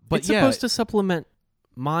 But it's supposed to supplement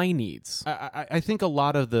my needs. I think a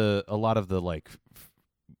lot of the like,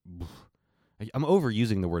 I'm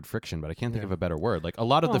overusing the word friction, but I can't think of a better word. Like, a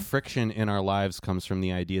lot of the friction in our lives comes from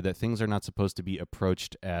the idea that things are not supposed to be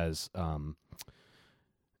approached as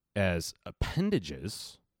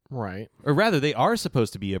appendages. Right. Or rather, they are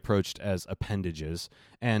supposed to be approached as appendages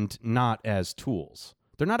and not as tools.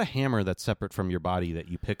 They're not a hammer that's separate from your body that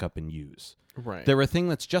you pick up and use. Right. They're a thing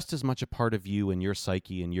that's just as much a part of you and your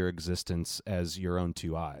psyche and your existence as your own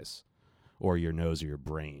two eyes or your nose or your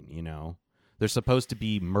brain, you know? They're supposed to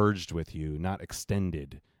be merged with you, not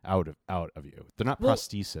extended out of you. They're not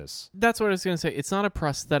prosthesis. That's what I was going to say. It's not a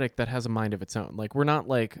prosthetic that has a mind of its own. Like, we're not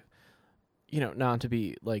like, not to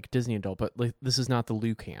be like Disney adult, but like this is not the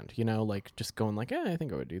Luke hand, like just going like, I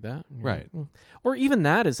think I would do that. Right. Or even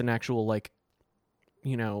that is an actual like,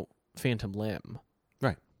 phantom limb.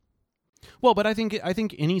 Right. Well, but I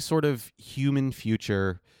think any sort of human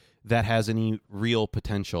future that has any real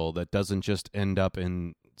potential, that doesn't just end up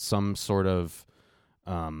in some sort of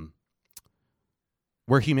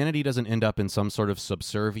where humanity doesn't end up in some sort of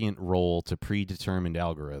subservient role to predetermined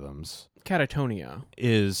algorithms. Catatonia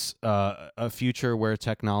Is a future where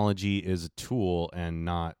technology is a tool and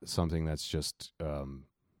not something that's just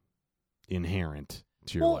inherent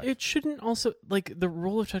to your life. Well, it shouldn't also, like, the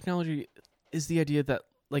role of technology is the idea that,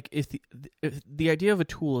 like, if the idea of a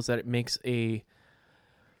tool is that it makes a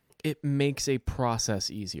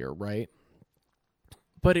process easier, right?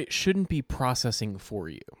 But it shouldn't be processing for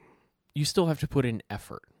you. You still have to put in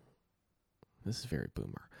effort. This is very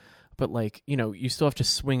boomer. But, like, you still have to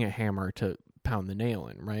swing a hammer to pound the nail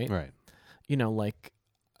in, right? Right. Like,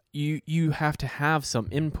 you have to have some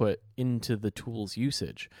input into the tool's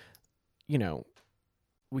usage.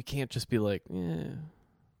 We can't just be like,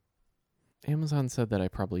 Amazon said that I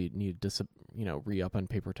probably needed to, re-up on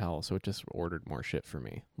paper towel, so it just ordered more shit for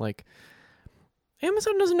me. Like,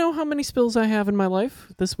 Amazon doesn't know how many spills I have in my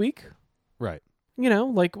life this week. Right.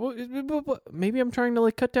 Like, maybe I'm trying to,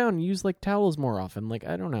 like, cut down and use, like, towels more often. Like,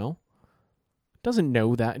 I don't know. It doesn't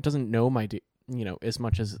know that. It doesn't know as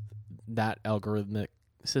much as that algorithmic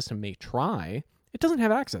system may try. It doesn't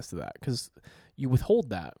have access to that because you withhold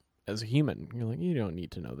that as a human. You're like, you don't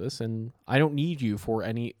need to know this, and I don't need you for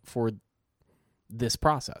this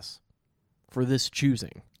process, for this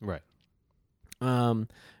choosing. Right.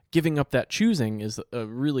 Giving up that choosing is a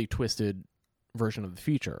really twisted version of the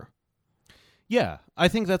future. Yeah, I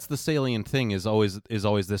think that's the salient thing. Is always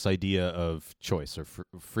this idea of choice or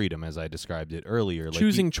freedom, as I described it earlier. Like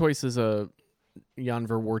Choosing choice is a Jan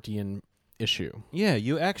Verwoertian issue. Yeah,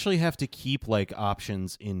 you actually have to keep like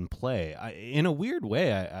options in play. In a weird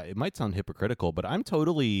way, it might sound hypocritical, but I'm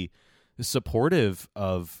totally supportive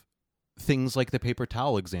of things like the paper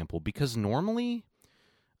towel example because normally,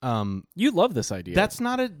 you love this idea. That's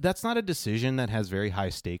not a decision that has very high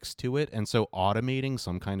stakes to it, and so automating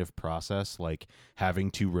some kind of process like having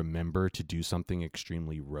to remember to do something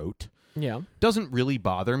extremely rote, doesn't really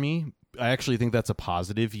bother me. I actually think that's a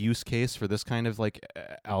positive use case for this kind of like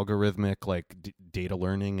algorithmic like data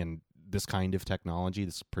learning and this kind of technology,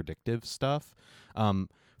 this predictive stuff.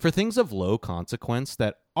 For things of low consequence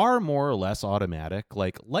that are more or less automatic,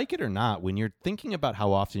 like it or not, when you're thinking about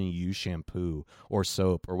how often you use shampoo or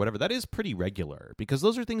soap or whatever, that is pretty regular because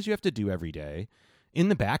those are things you have to do every day in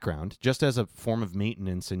the background, just as a form of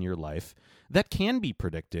maintenance in your life that can be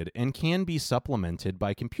predicted and can be supplemented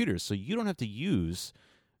by computers. So you don't have to use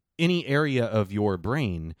any area of your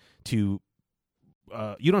brain to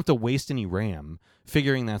you don't have to waste any RAM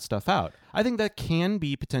figuring that stuff out. I think that can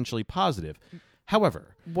be potentially positive.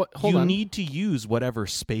 However, you need to use whatever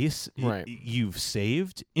space you've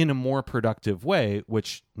saved in a more productive way,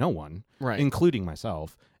 which no one, including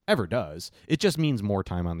myself, ever does. It just means more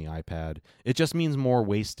time on the iPad. It just means more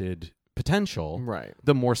wasted potential. Right.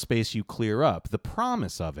 The more space you clear up. The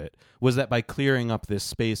promise of it was that by clearing up this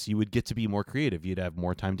space, you would get to be more creative. You'd have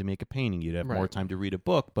more time to make a painting. You'd have more time to read a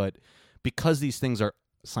book. But because these things are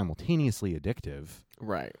simultaneously addictive,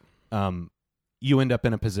 you end up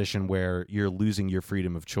in a position where you're losing your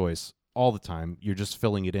freedom of choice all the time. You're just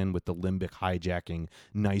filling it in with the limbic hijacking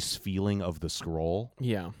nice feeling of the scroll.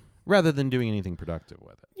 Yeah. Rather than doing anything productive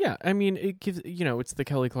with it. Yeah, I mean, it gives, it's the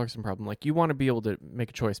Kelly Clarkson problem. Like, you want to be able to make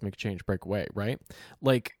a choice, make a change, break away, right?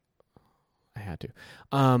 Like, I had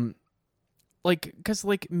to. Like, because,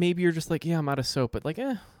 like, maybe you're just like, yeah, I'm out of soap, but, like,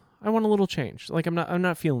 I want a little change. Like, I'm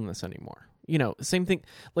not feeling this anymore. Same thing,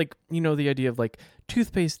 like, the idea of, like,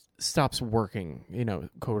 toothpaste stops working,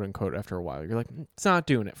 quote unquote, after a while. You're like, it's not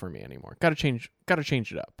doing it for me anymore. Gotta change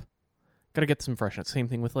it up. Gotta get some freshness. Same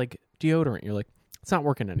thing with, like, deodorant. You're like, it's not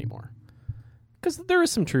working anymore. Because there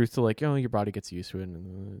is some truth to, like, your body gets used to it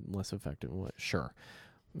and less effective. Sure.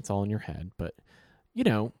 It's all in your head. But,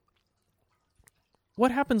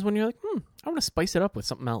 what happens when you're like, I want to spice it up with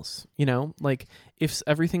something else? Like, if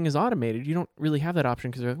everything is automated, you don't really have that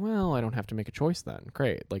option because you're like, well, I don't have to make a choice then.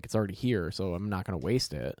 Great. Like, it's already here, so I'm not going to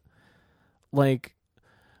waste it. Like,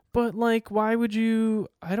 but, like, why would you,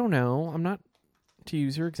 I don't know. I'm not, to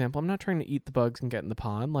use your example, I'm not trying to eat the bugs and get in the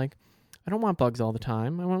pond. Like, I don't want bugs all the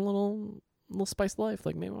time. I want a little spiced life.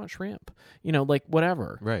 Like, maybe I want shrimp. Like,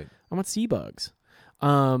 whatever. Right. I want sea bugs.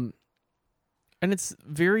 And it's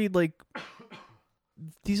very, like,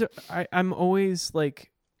 these are, I'm always,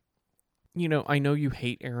 like, I know you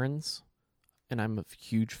hate errands, and I'm a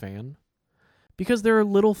huge fan. Because there are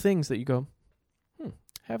little things that you go,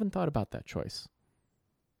 haven't thought about that choice.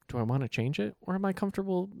 Do I want to change it, or am I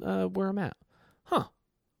comfortable where I'm at?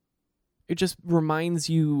 It just reminds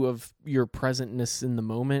you of your presentness in the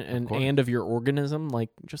moment and of your organism. Like,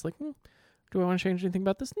 just like, do I want to change anything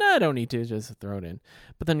about this? No, I don't need to. Just throw it in.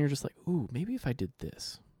 But then you're just like, ooh, maybe if I did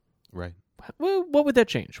this. Right. Well, what would that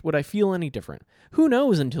change? Would I feel any different? Who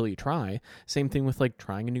knows until you try. Same thing with like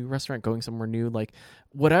trying a new restaurant, going somewhere new, like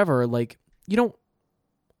whatever. Like, you don't,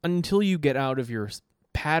 until you get out of your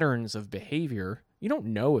patterns of behavior, you don't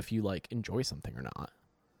know if you like enjoy something or not.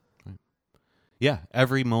 Right. Yeah.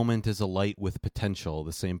 Every moment is a light with potential,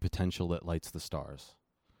 the same potential that lights the stars.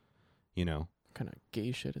 You know? What kind of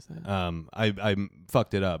gay shit is that? I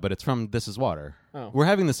fucked it up, but it's from This Is Water. Oh. We're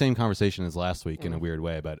having the same conversation as last week in a weird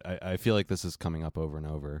way, but I feel like this is coming up over and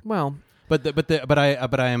over. Well,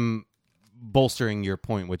 but I'm bolstering your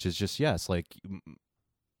point, which is just yes, like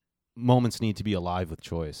moments need to be alive with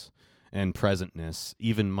choice and presentness,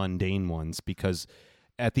 even mundane ones, because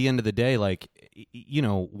at the end of the day, like, you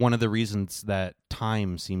know, one of the reasons that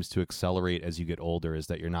time seems to accelerate as you get older is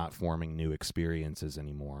that you're not forming new experiences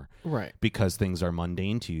anymore. right. Because things are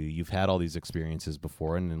mundane to you. You've had all these experiences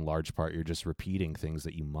before, and in large part, you're just repeating things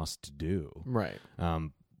that you must do. Right.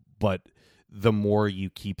 But the more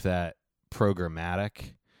you keep that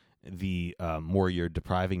programmatic, the more you're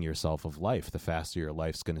depriving yourself of life, the faster your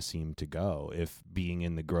life's going to seem to go. If being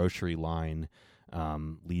in the grocery line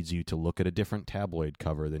leads you to look at a different tabloid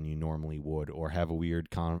cover than you normally would, or have a weird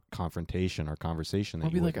confrontation or conversation that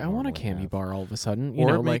I'll be like, I want a candy bar all of a sudden. You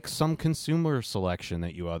or know, make like some consumer selection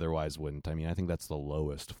that you otherwise wouldn't. I mean, I think that's the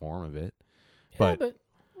lowest form of it. yeah, But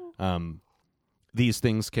these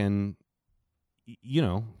things can, you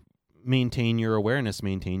know, maintain your awareness,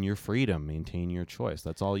 maintain your freedom, maintain your choice.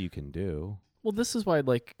 That's all you can do. well, this is why,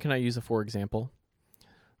 like, can I use a for example?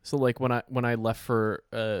 So, like, when I left for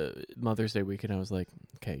Mother's Day weekend, I was like,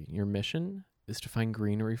 okay, your mission is to find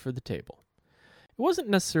greenery for the table. It wasn't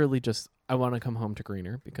necessarily just, I want to come home to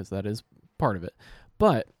greener, because that is part of it.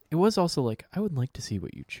 But it was also like, I would like to see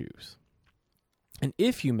what you choose. And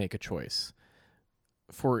if you make a choice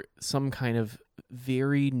for some kind of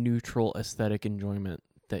very neutral aesthetic enjoyment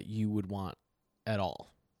that you would want at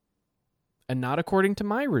all, and not according to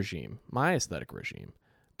my regime, my aesthetic regime,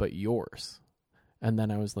 but yours. And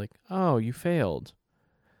then I was like, oh, you failed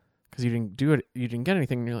because you didn't do it. You didn't get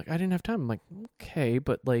anything. And you're like, I didn't have time. I'm like, okay,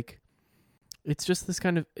 but like, it's just this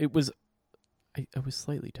kind of, it was, I was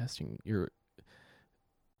slightly testing your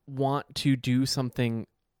want to do something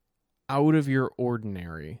out of your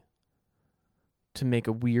ordinary to make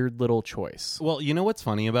a weird little choice. Well, you know what's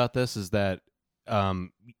funny about this is that,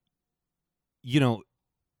 you know,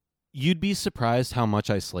 you'd be surprised how much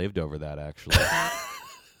I slaved over that, actually.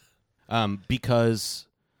 Because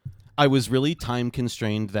I was really time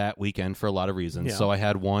constrained that weekend for a lot of reasons. Yeah. So I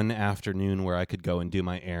had one afternoon where I could go and do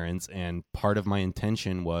my errands, and part of my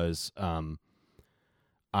intention was I'm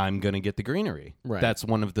going to get the greenery. Right. That's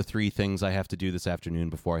one of the 3 things I have to do this afternoon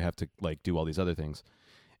before I have to like do all these other things.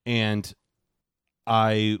 And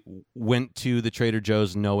I went to the Trader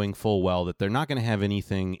Joe's knowing full well that they're not going to have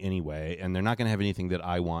anything anyway, and they're not going to have anything that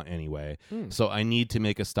I want anyway. So I need to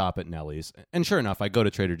make a stop at Nellie's. And sure enough, I go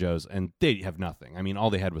to Trader Joe's, and they have nothing. I mean,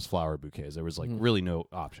 all they had was flower bouquets. There was like really no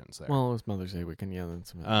options there. Well, it was Mother's Day weekend. Yeah,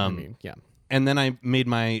 that's. I mean, yeah. And then I made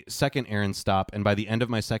my second errand stop, and by the end of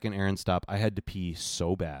my second errand stop, I had to pee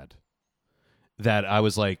so bad that I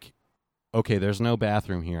was like, okay, there's no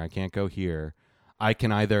bathroom here. I can't go here. I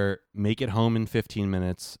can either make it home in 15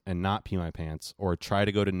 minutes and not pee my pants, or try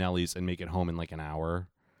to go to Nellie's and make it home in like an hour.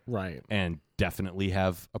 Right. And definitely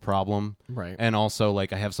have a problem. Right. And also,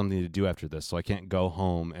 like, I have something to do after this, so I can't go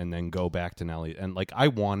home and then go back to Nellie's. And, like, I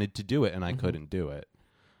wanted to do it, and I couldn't do it.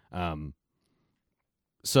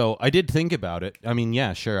 So I did think about it. I mean,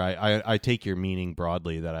 yeah, sure. I take your meaning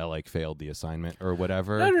broadly that I like failed the assignment or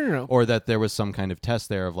whatever. No. Or that there was some kind of test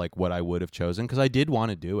there of like what I would have chosen, because I did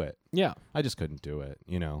want to do it. Yeah. I just couldn't do it,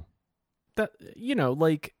 you know. That, you know,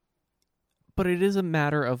 like, but it is a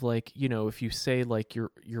matter of like, you know, if you say like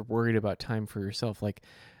you're worried about time for yourself, like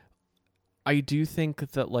I do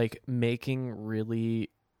think that like making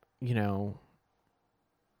really, you know,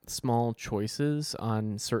 small choices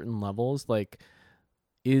on certain levels like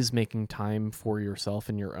is making time for yourself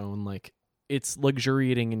in your own, like, it's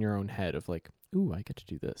luxuriating in your own head of like, ooh, I get to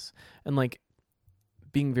do this. And like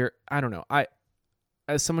being very, I don't know, I,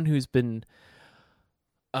 as someone who's been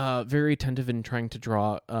very attentive in trying to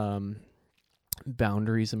draw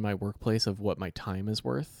boundaries in my workplace of what my time is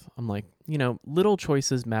worth, I'm like, you know, little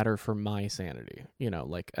choices matter for my sanity, you know,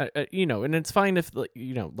 like, you know, and it's fine if, like,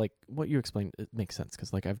 you know, like what you explained, it makes sense.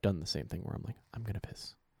 Cause like I've done the same thing where I'm like, I'm going to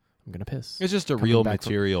piss. I'm gonna piss. It's just a Coming real back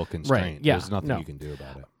from- material constraint. Right, yeah, There's nothing no. you can do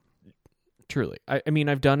about it. Truly. I mean,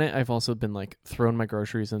 I've done it. I've also been like thrown my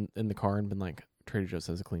groceries in the car and been like, Trader Joe's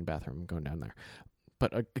has a clean bathroom. I'm going down there.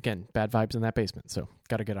 But again, bad vibes in that basement. So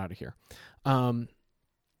got to get out of here.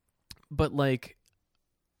 But like,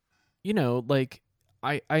 you know, like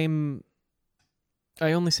I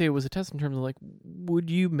only say it was a test in terms of like, would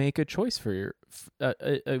you make a choice for your,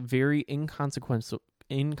 a very inconsequential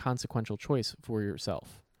choice for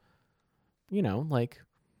yourself? You know, like,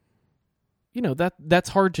 you know, that's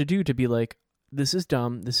hard to do, to be like, this is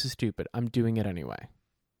dumb, this is stupid, I'm doing it anyway.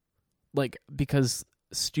 Like, because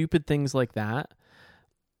stupid things like that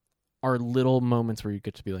are little moments where you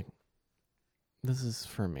get to be like, this is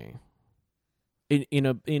for me. In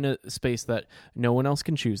a space that no one else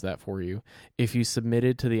can choose that for you. If you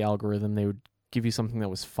submitted to the algorithm, they would give you something that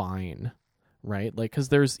was fine, right? Like, because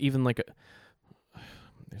there's even like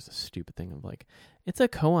there's a stupid thing of like, it's a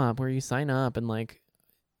co-op where you sign up and like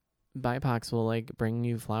BIPOCs will like bring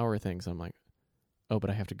you flower things. I'm like, oh, but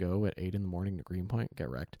I have to go at 8 a.m. to Greenpoint, get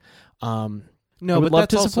wrecked. No, I would but love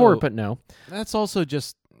to that's support, also, but no. That's also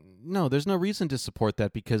just no. There's no reason to support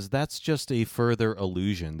that, because that's just a further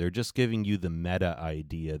illusion. They're just giving you the meta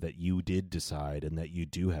idea that you did decide and that you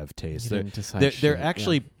do have taste. You didn't decide They're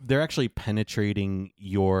actually penetrating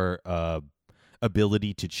your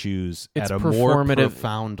ability to choose It's at a more performative.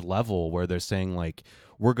 profound level, where they're saying like,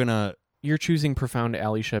 we're gonna. You're choosing profound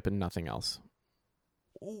allyship and nothing else.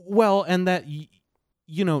 Well, and that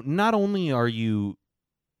you know, not only are you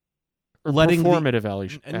Or letting performative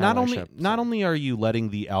allyship. not only are you letting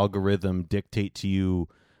the algorithm dictate to you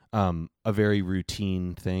a very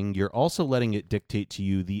routine thing, you're also letting it dictate to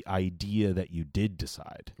you the idea that you did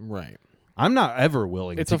decide. Right. I'm not ever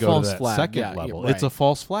willing It's to a go false to that flag. second Yeah, level. right. It's a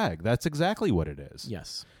false flag. That's exactly what it is.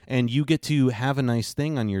 Yes. And you get to have a nice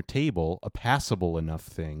thing on your table, a passable enough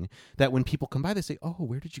thing, that when people come by, they say, oh,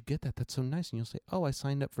 where did you get that? That's so nice. And you'll say, oh, I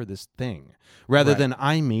signed up for this thing. Rather Right. than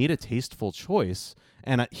I made a tasteful choice,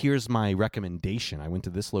 and here's my recommendation. I went to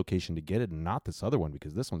this location to get it and not this other one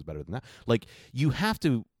because this one's better than that. Like, you have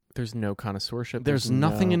to... There's no connoisseurship. There's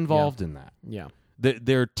nothing involved in that. Yeah.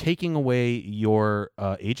 They're taking away your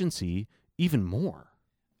agency even more.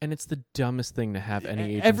 And it's the dumbest thing to have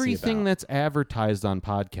any agency Everything about. that's advertised on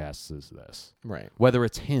podcasts is this. Right. Whether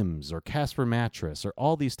it's Hims or Casper Mattress or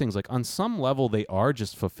all these things, like on some level they are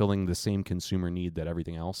just fulfilling the same consumer need that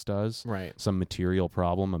everything else does. Right. Some material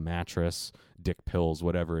problem, a mattress, dick pills,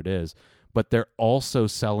 whatever it is. But they're also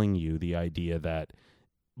selling you the idea that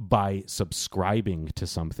by subscribing to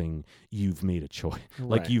something, you've made a choice.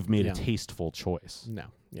 Like Right. you've made Yeah. a tasteful choice. No.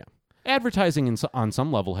 Yeah. Advertising on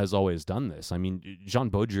some level has always done this. I mean, Jean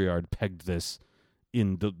Baudrillard pegged this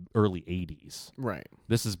in the early 80s. Right.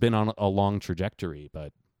 This has been on a long trajectory,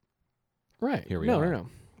 but Right. Here we are.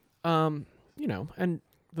 No. You know, and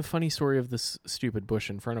the funny story of this stupid bush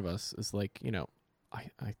in front of us is like, you know,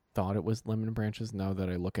 I thought it was lemon branches. Now that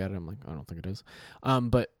I look at it, I'm like, I don't think it is.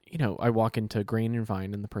 But, you know, I walk into Grain and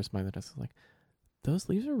Vine and the person behind the desk is like, those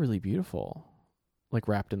leaves are really beautiful. Like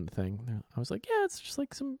wrapped in the thing. I was like, yeah, it's just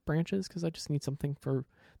like some branches because I just need something for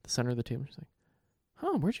the center of the table. She's like,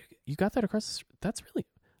 oh, where'd you got that across the street? That's really,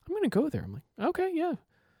 I'm going to go there. I'm like, okay, yeah.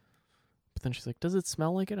 But then she's like, does it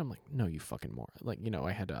smell like it? I'm like, no, you fucking moron. Like, you know,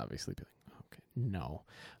 I had to obviously be like, okay, no.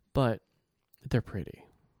 But they're pretty.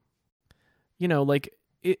 You know, like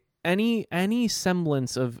any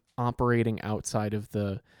semblance of operating outside of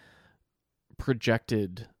the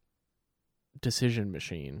projected decision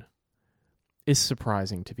machine is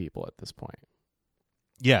surprising to people at this point.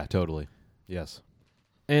 yeah, totally. Yes.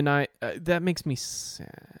 And that makes me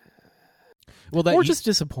sad. Well, that Or just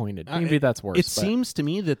disappointed. Maybe that's worse. It seems to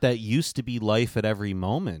me that used to be life at every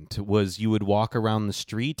moment. Was you would walk around the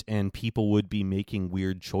street and people would be making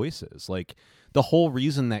weird choices. Like the whole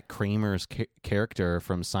reason that Kramer's character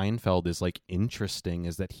from Seinfeld is like interesting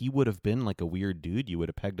is that he would have been like a weird dude you would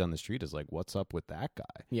have pegged on the street as like, what's up with that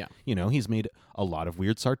guy? Yeah. You know, he's made a lot of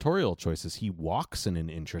weird sartorial choices. He walks in an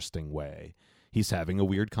interesting way. He's having a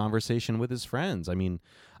weird conversation with his friends. I mean,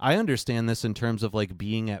 I understand this in terms of like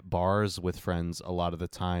being at bars with friends a lot of the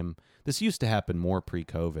time. This used to happen more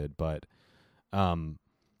pre-COVID, but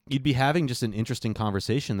you'd be having just an interesting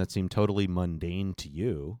conversation that seemed totally mundane to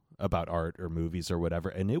you about art or movies or whatever.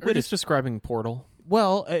 And it We're would just describing Portal.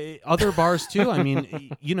 well, other bars too. I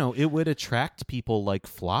mean, you know, it would attract people like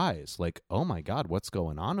flies. Like, oh my God, what's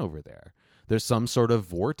going on over there? There's some sort of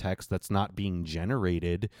vortex that's not being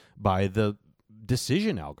generated by the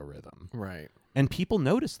decision algorithm. Right. And people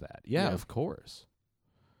notice that. Yeah, Yeah. of course.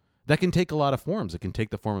 that can take a lot of forms. It can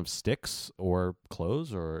take the form of sticks or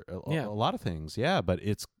clothes or a lot of things. Yeah, but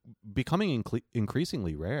it's becoming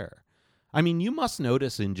increasingly rare. I mean, you must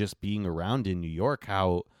notice in just being around in New York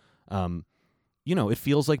how, it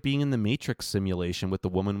feels like being in the Matrix simulation with the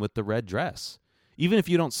woman with the red dress. Even if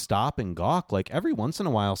you don't stop and gawk, like every once in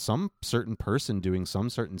a while, some certain person doing some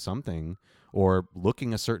certain something or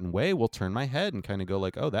looking a certain way will turn my head and kind of go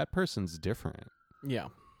like, oh, that person's different. Yeah.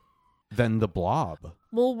 Than the blob.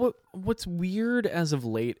 Well, what's weird as of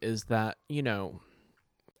late is that,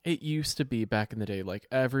 it used to be back in the day, like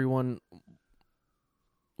everyone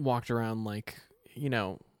walked around like,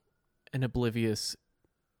 an oblivious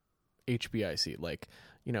HBIC, like,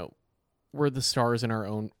 we're the stars in our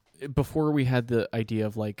own. Before we had the idea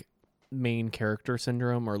of like main character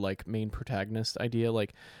syndrome or like main protagonist idea,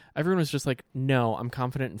 like everyone was just like, no, I'm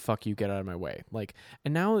confident and fuck you, get out of my way. Like,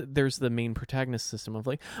 and now there's the main protagonist system of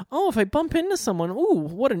like, oh, if I bump into someone, ooh,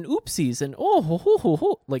 what an oopsies, and oh ho ho ho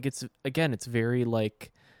ho. Like it's very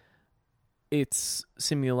like, it's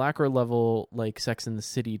simulacra level like Sex in the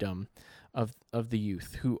Citydom of the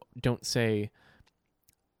youth who don't say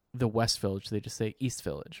the West Village, they just say East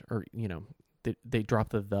Village, or they drop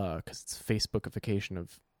the because it's Facebookification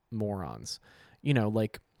of morons.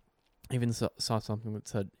 Like I even saw something that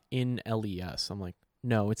said in LES. I'm like,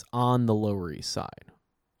 no, it's on the Lower East Side.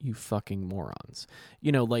 You fucking morons.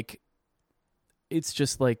 Like it's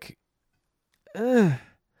just like,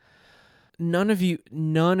 none of you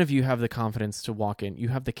have the confidence to walk in. You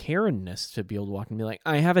have the Karen-ness to be able to walk in and be like,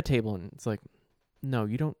 I have a table, and it's like, no,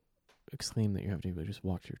 you don't exclaim that you have a table. You just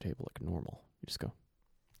walk to your table like normal. You just go,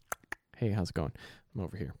 hey, how's it going? I'm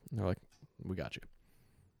over here. And they're like, we got you.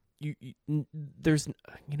 There's,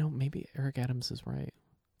 maybe Eric Adams is right.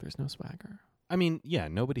 There's no swagger. I mean, yeah,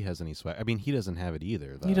 nobody has any swag. I mean, he doesn't have it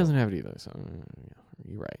either, though. He doesn't have it either, so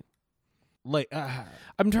you're right. Like,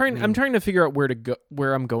 I'm trying to figure out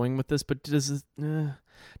where I'm going with this, but does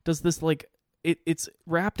this like it's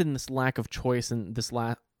wrapped in this lack of choice and this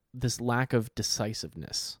lack of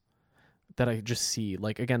decisiveness that I just see.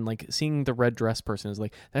 Like, again, like seeing the red dress person is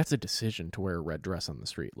like, that's a decision to wear a red dress on the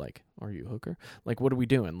street. Like, are you a hooker? Like, what are we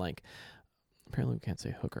doing? Like, apparently we can't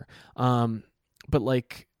say hooker. But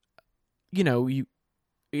like,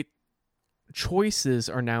 choices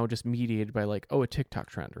are now just mediated by like, oh, a TikTok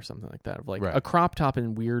trend or something like that. Of like, right. A crop top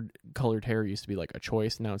and weird colored hair used to be like a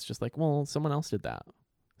choice. Now it's just like, well, someone else did that,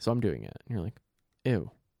 so I'm doing it. And you're like,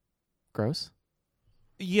 ew, gross.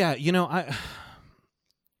 Yeah,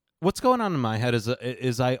 what's going on in my head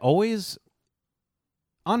is I always,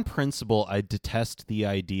 on principle, I detest the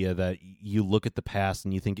idea that you look at the past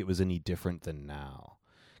and you think it was any different than now.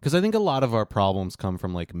 Because I think a lot of our problems come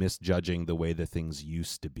from like misjudging the way that things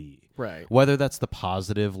used to be. Right. Whether that's the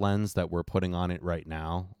positive lens that we're putting on it right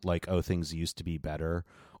now, like, oh, things used to be better,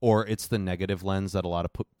 or it's the negative lens that a lot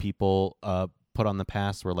of people put on the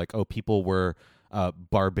past where like, oh, people were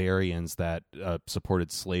barbarians that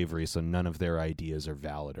supported slavery, so none of their ideas are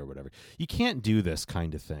valid or whatever. You can't do this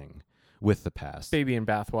kind of thing with the past. Baby in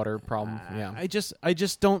bathwater problem. Yeah. I just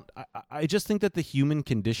think that the human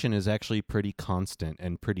condition is actually pretty constant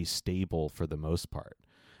and pretty stable for the most part.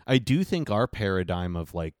 I do think our paradigm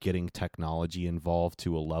of like getting technology involved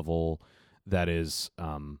to a level that is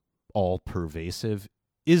all pervasive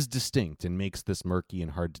is distinct and makes this murky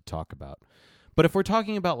and hard to talk about. But if we're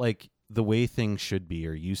talking about like the way things should be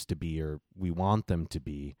or used to be or we want them to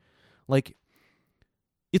be, like,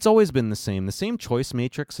 it's always been the same. The same choice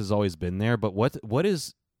matrix has always been there, but what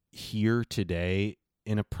is here today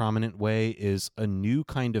in a prominent way is a new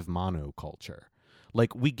kind of monoculture.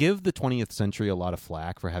 Like, we give the 20th century a lot of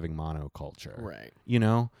flack for having monoculture. Right.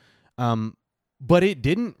 But it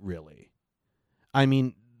didn't really. I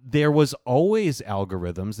mean, there was always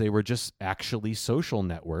algorithms. They were just actually social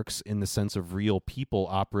networks in the sense of real people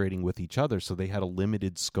operating with each other, so they had a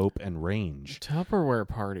limited scope and range. Tupperware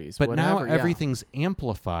parties. But whatever, now everything's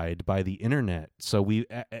amplified by the internet. So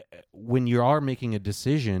when you are making a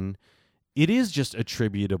decision, it is just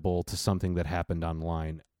attributable to something that happened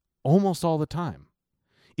online almost all the time.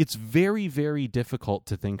 It's very, very difficult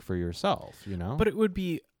to think for yourself, But it would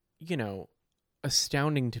be,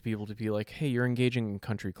 astounding to people to be like, hey, you're engaging in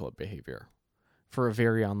country club behavior for a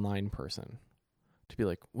very online person. To be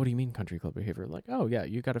like, what do you mean country club behavior? Like, oh yeah,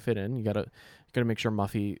 you got to fit in. You got to make sure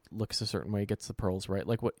Muffy looks a certain way, gets the pearls right.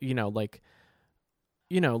 Like what, I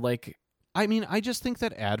mean, I just think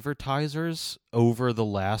that advertisers over the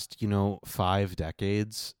last, 5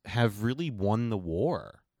 decades have really won the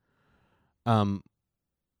war. Where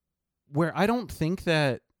I don't think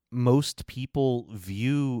that most people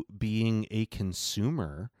view being a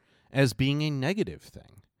consumer as being a negative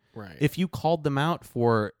thing. Right. If you called them out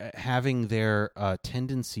for having their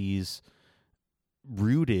tendencies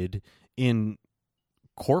rooted in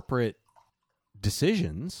corporate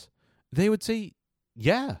decisions, they would say,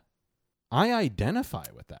 yeah, I identify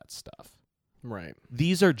with that stuff. Right.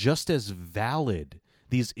 These are just as valid.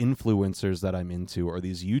 These influencers that I'm into or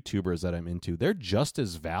these YouTubers that I'm into, they're just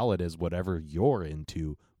as valid as whatever you're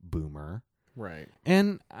into, boomer. Right.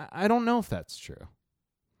 And I don't know if that's true.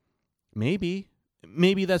 Maybe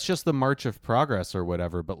that's just the march of progress or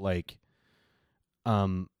whatever, but like,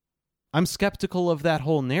 I'm skeptical of that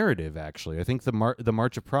whole narrative, actually. I think the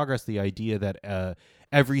march of progress, the idea that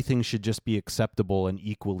everything should just be acceptable and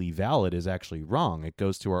equally valid is actually wrong. It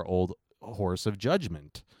goes to our old horse of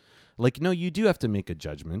judgment. Like, no, you do have to make a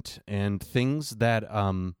judgment, and things that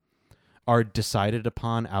are decided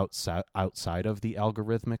upon outside of the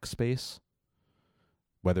algorithmic space,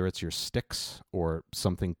 whether it's your sticks or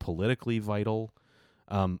something politically vital,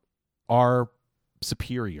 are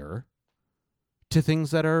superior to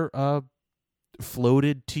things that are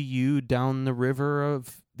floated to you down the river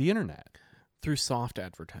of the internet. Through soft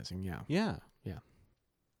advertising, yeah. Yeah.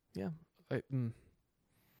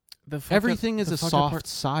 Everything is a soft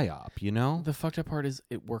psyop, you know? The fucked up part is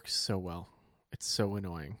it works so well. It's so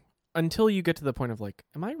annoying. Until you get to the point of like,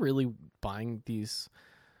 am I really buying these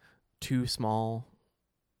 2 small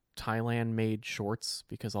Thailand-made shorts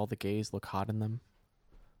because all the gays look hot in them?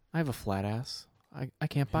 I have a flat ass. I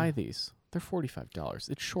can't buy these. They're $45.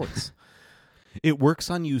 It's shorts. It works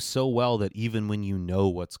on you so well that even when you know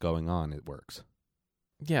what's going on, it works.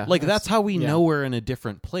 Yeah. Like, that's how we know we're in a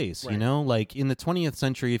different place, Right. you know? Like, in the 20th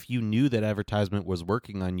century, if you knew that advertisement was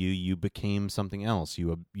working on you, you became something else.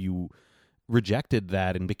 You rejected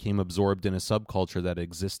that and became absorbed in a subculture that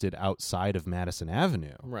existed outside of Madison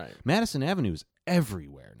Avenue. Right. Madison Avenue is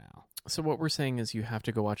everywhere now. So what we're saying is you have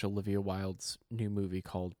to go watch Olivia Wilde's new movie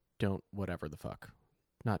called Don't Whatever the Fuck.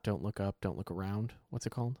 Not Don't Look Up, Don't Look Around. What's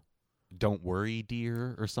it called? Don't Worry,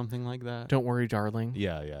 Dear, or something like that. Don't Worry, Darling.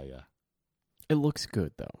 Yeah. It looks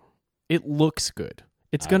good, though. It looks good.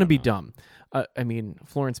 It's I going to don't be know. dumb. I mean,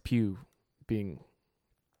 Florence Pugh being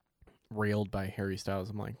railed by Harry Styles.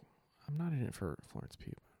 I'm like, I'm not in it for Florence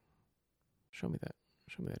Pugh. Show me that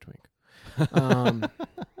twink.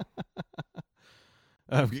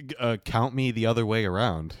 Count me the other way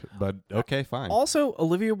around, but okay, fine. Also,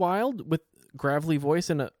 Olivia Wilde with gravelly voice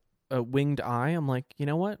and a winged eye. I'm like, you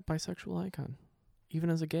know what? Bisexual icon. Even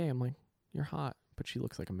as a gay, I'm like, you're hot, but she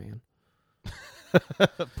looks like a man.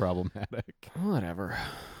 Problematic. Whatever.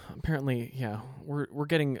 Apparently, yeah, we're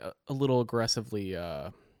getting a little aggressively.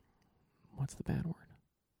 What's the bad word?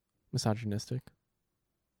 Misogynistic.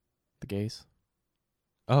 The gays.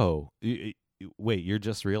 Oh, wait, you're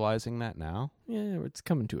just realizing that now? Yeah, it's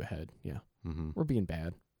coming to a head. Yeah, Mm-hmm. we're being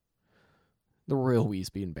bad. The royal we's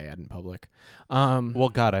being bad in public. Well,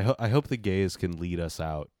 God, I hope the gays can lead us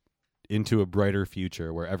out into a brighter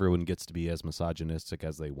future where everyone gets to be as misogynistic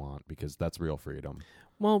as they want, because that's real freedom.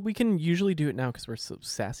 Well, we can usually do it now because we're so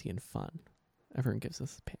sassy and fun. Everyone gives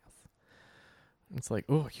us a pass. It's like,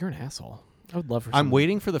 oh, you're an asshole. I would love for. I'm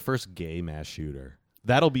waiting for the first gay mass shooter.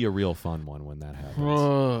 That'll be a real fun one when that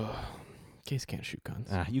happens. Gays can't shoot guns.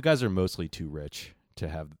 You guys are mostly too rich to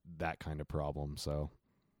have that kind of problem, so.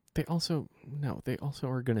 They also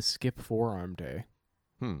are going to skip forearm day.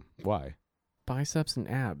 Why? Biceps and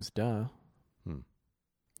abs, duh. Hmm.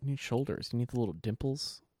 You need shoulders. You need the little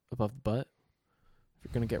dimples above the butt. If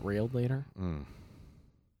you're going to get railed later.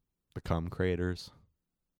 The cum craters.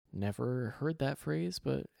 Never heard that phrase,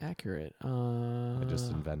 but accurate. I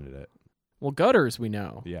just invented it. Well, gutters we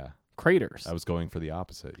know. Yeah. Craters. I was going for the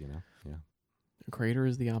opposite, you know? Yeah. A crater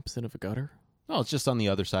is the opposite of a gutter? No, it's just on the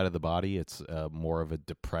other side of the body. It's more of a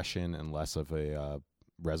depression and less of a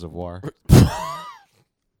reservoir.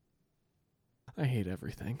 I hate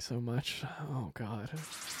everything so much. Oh, God.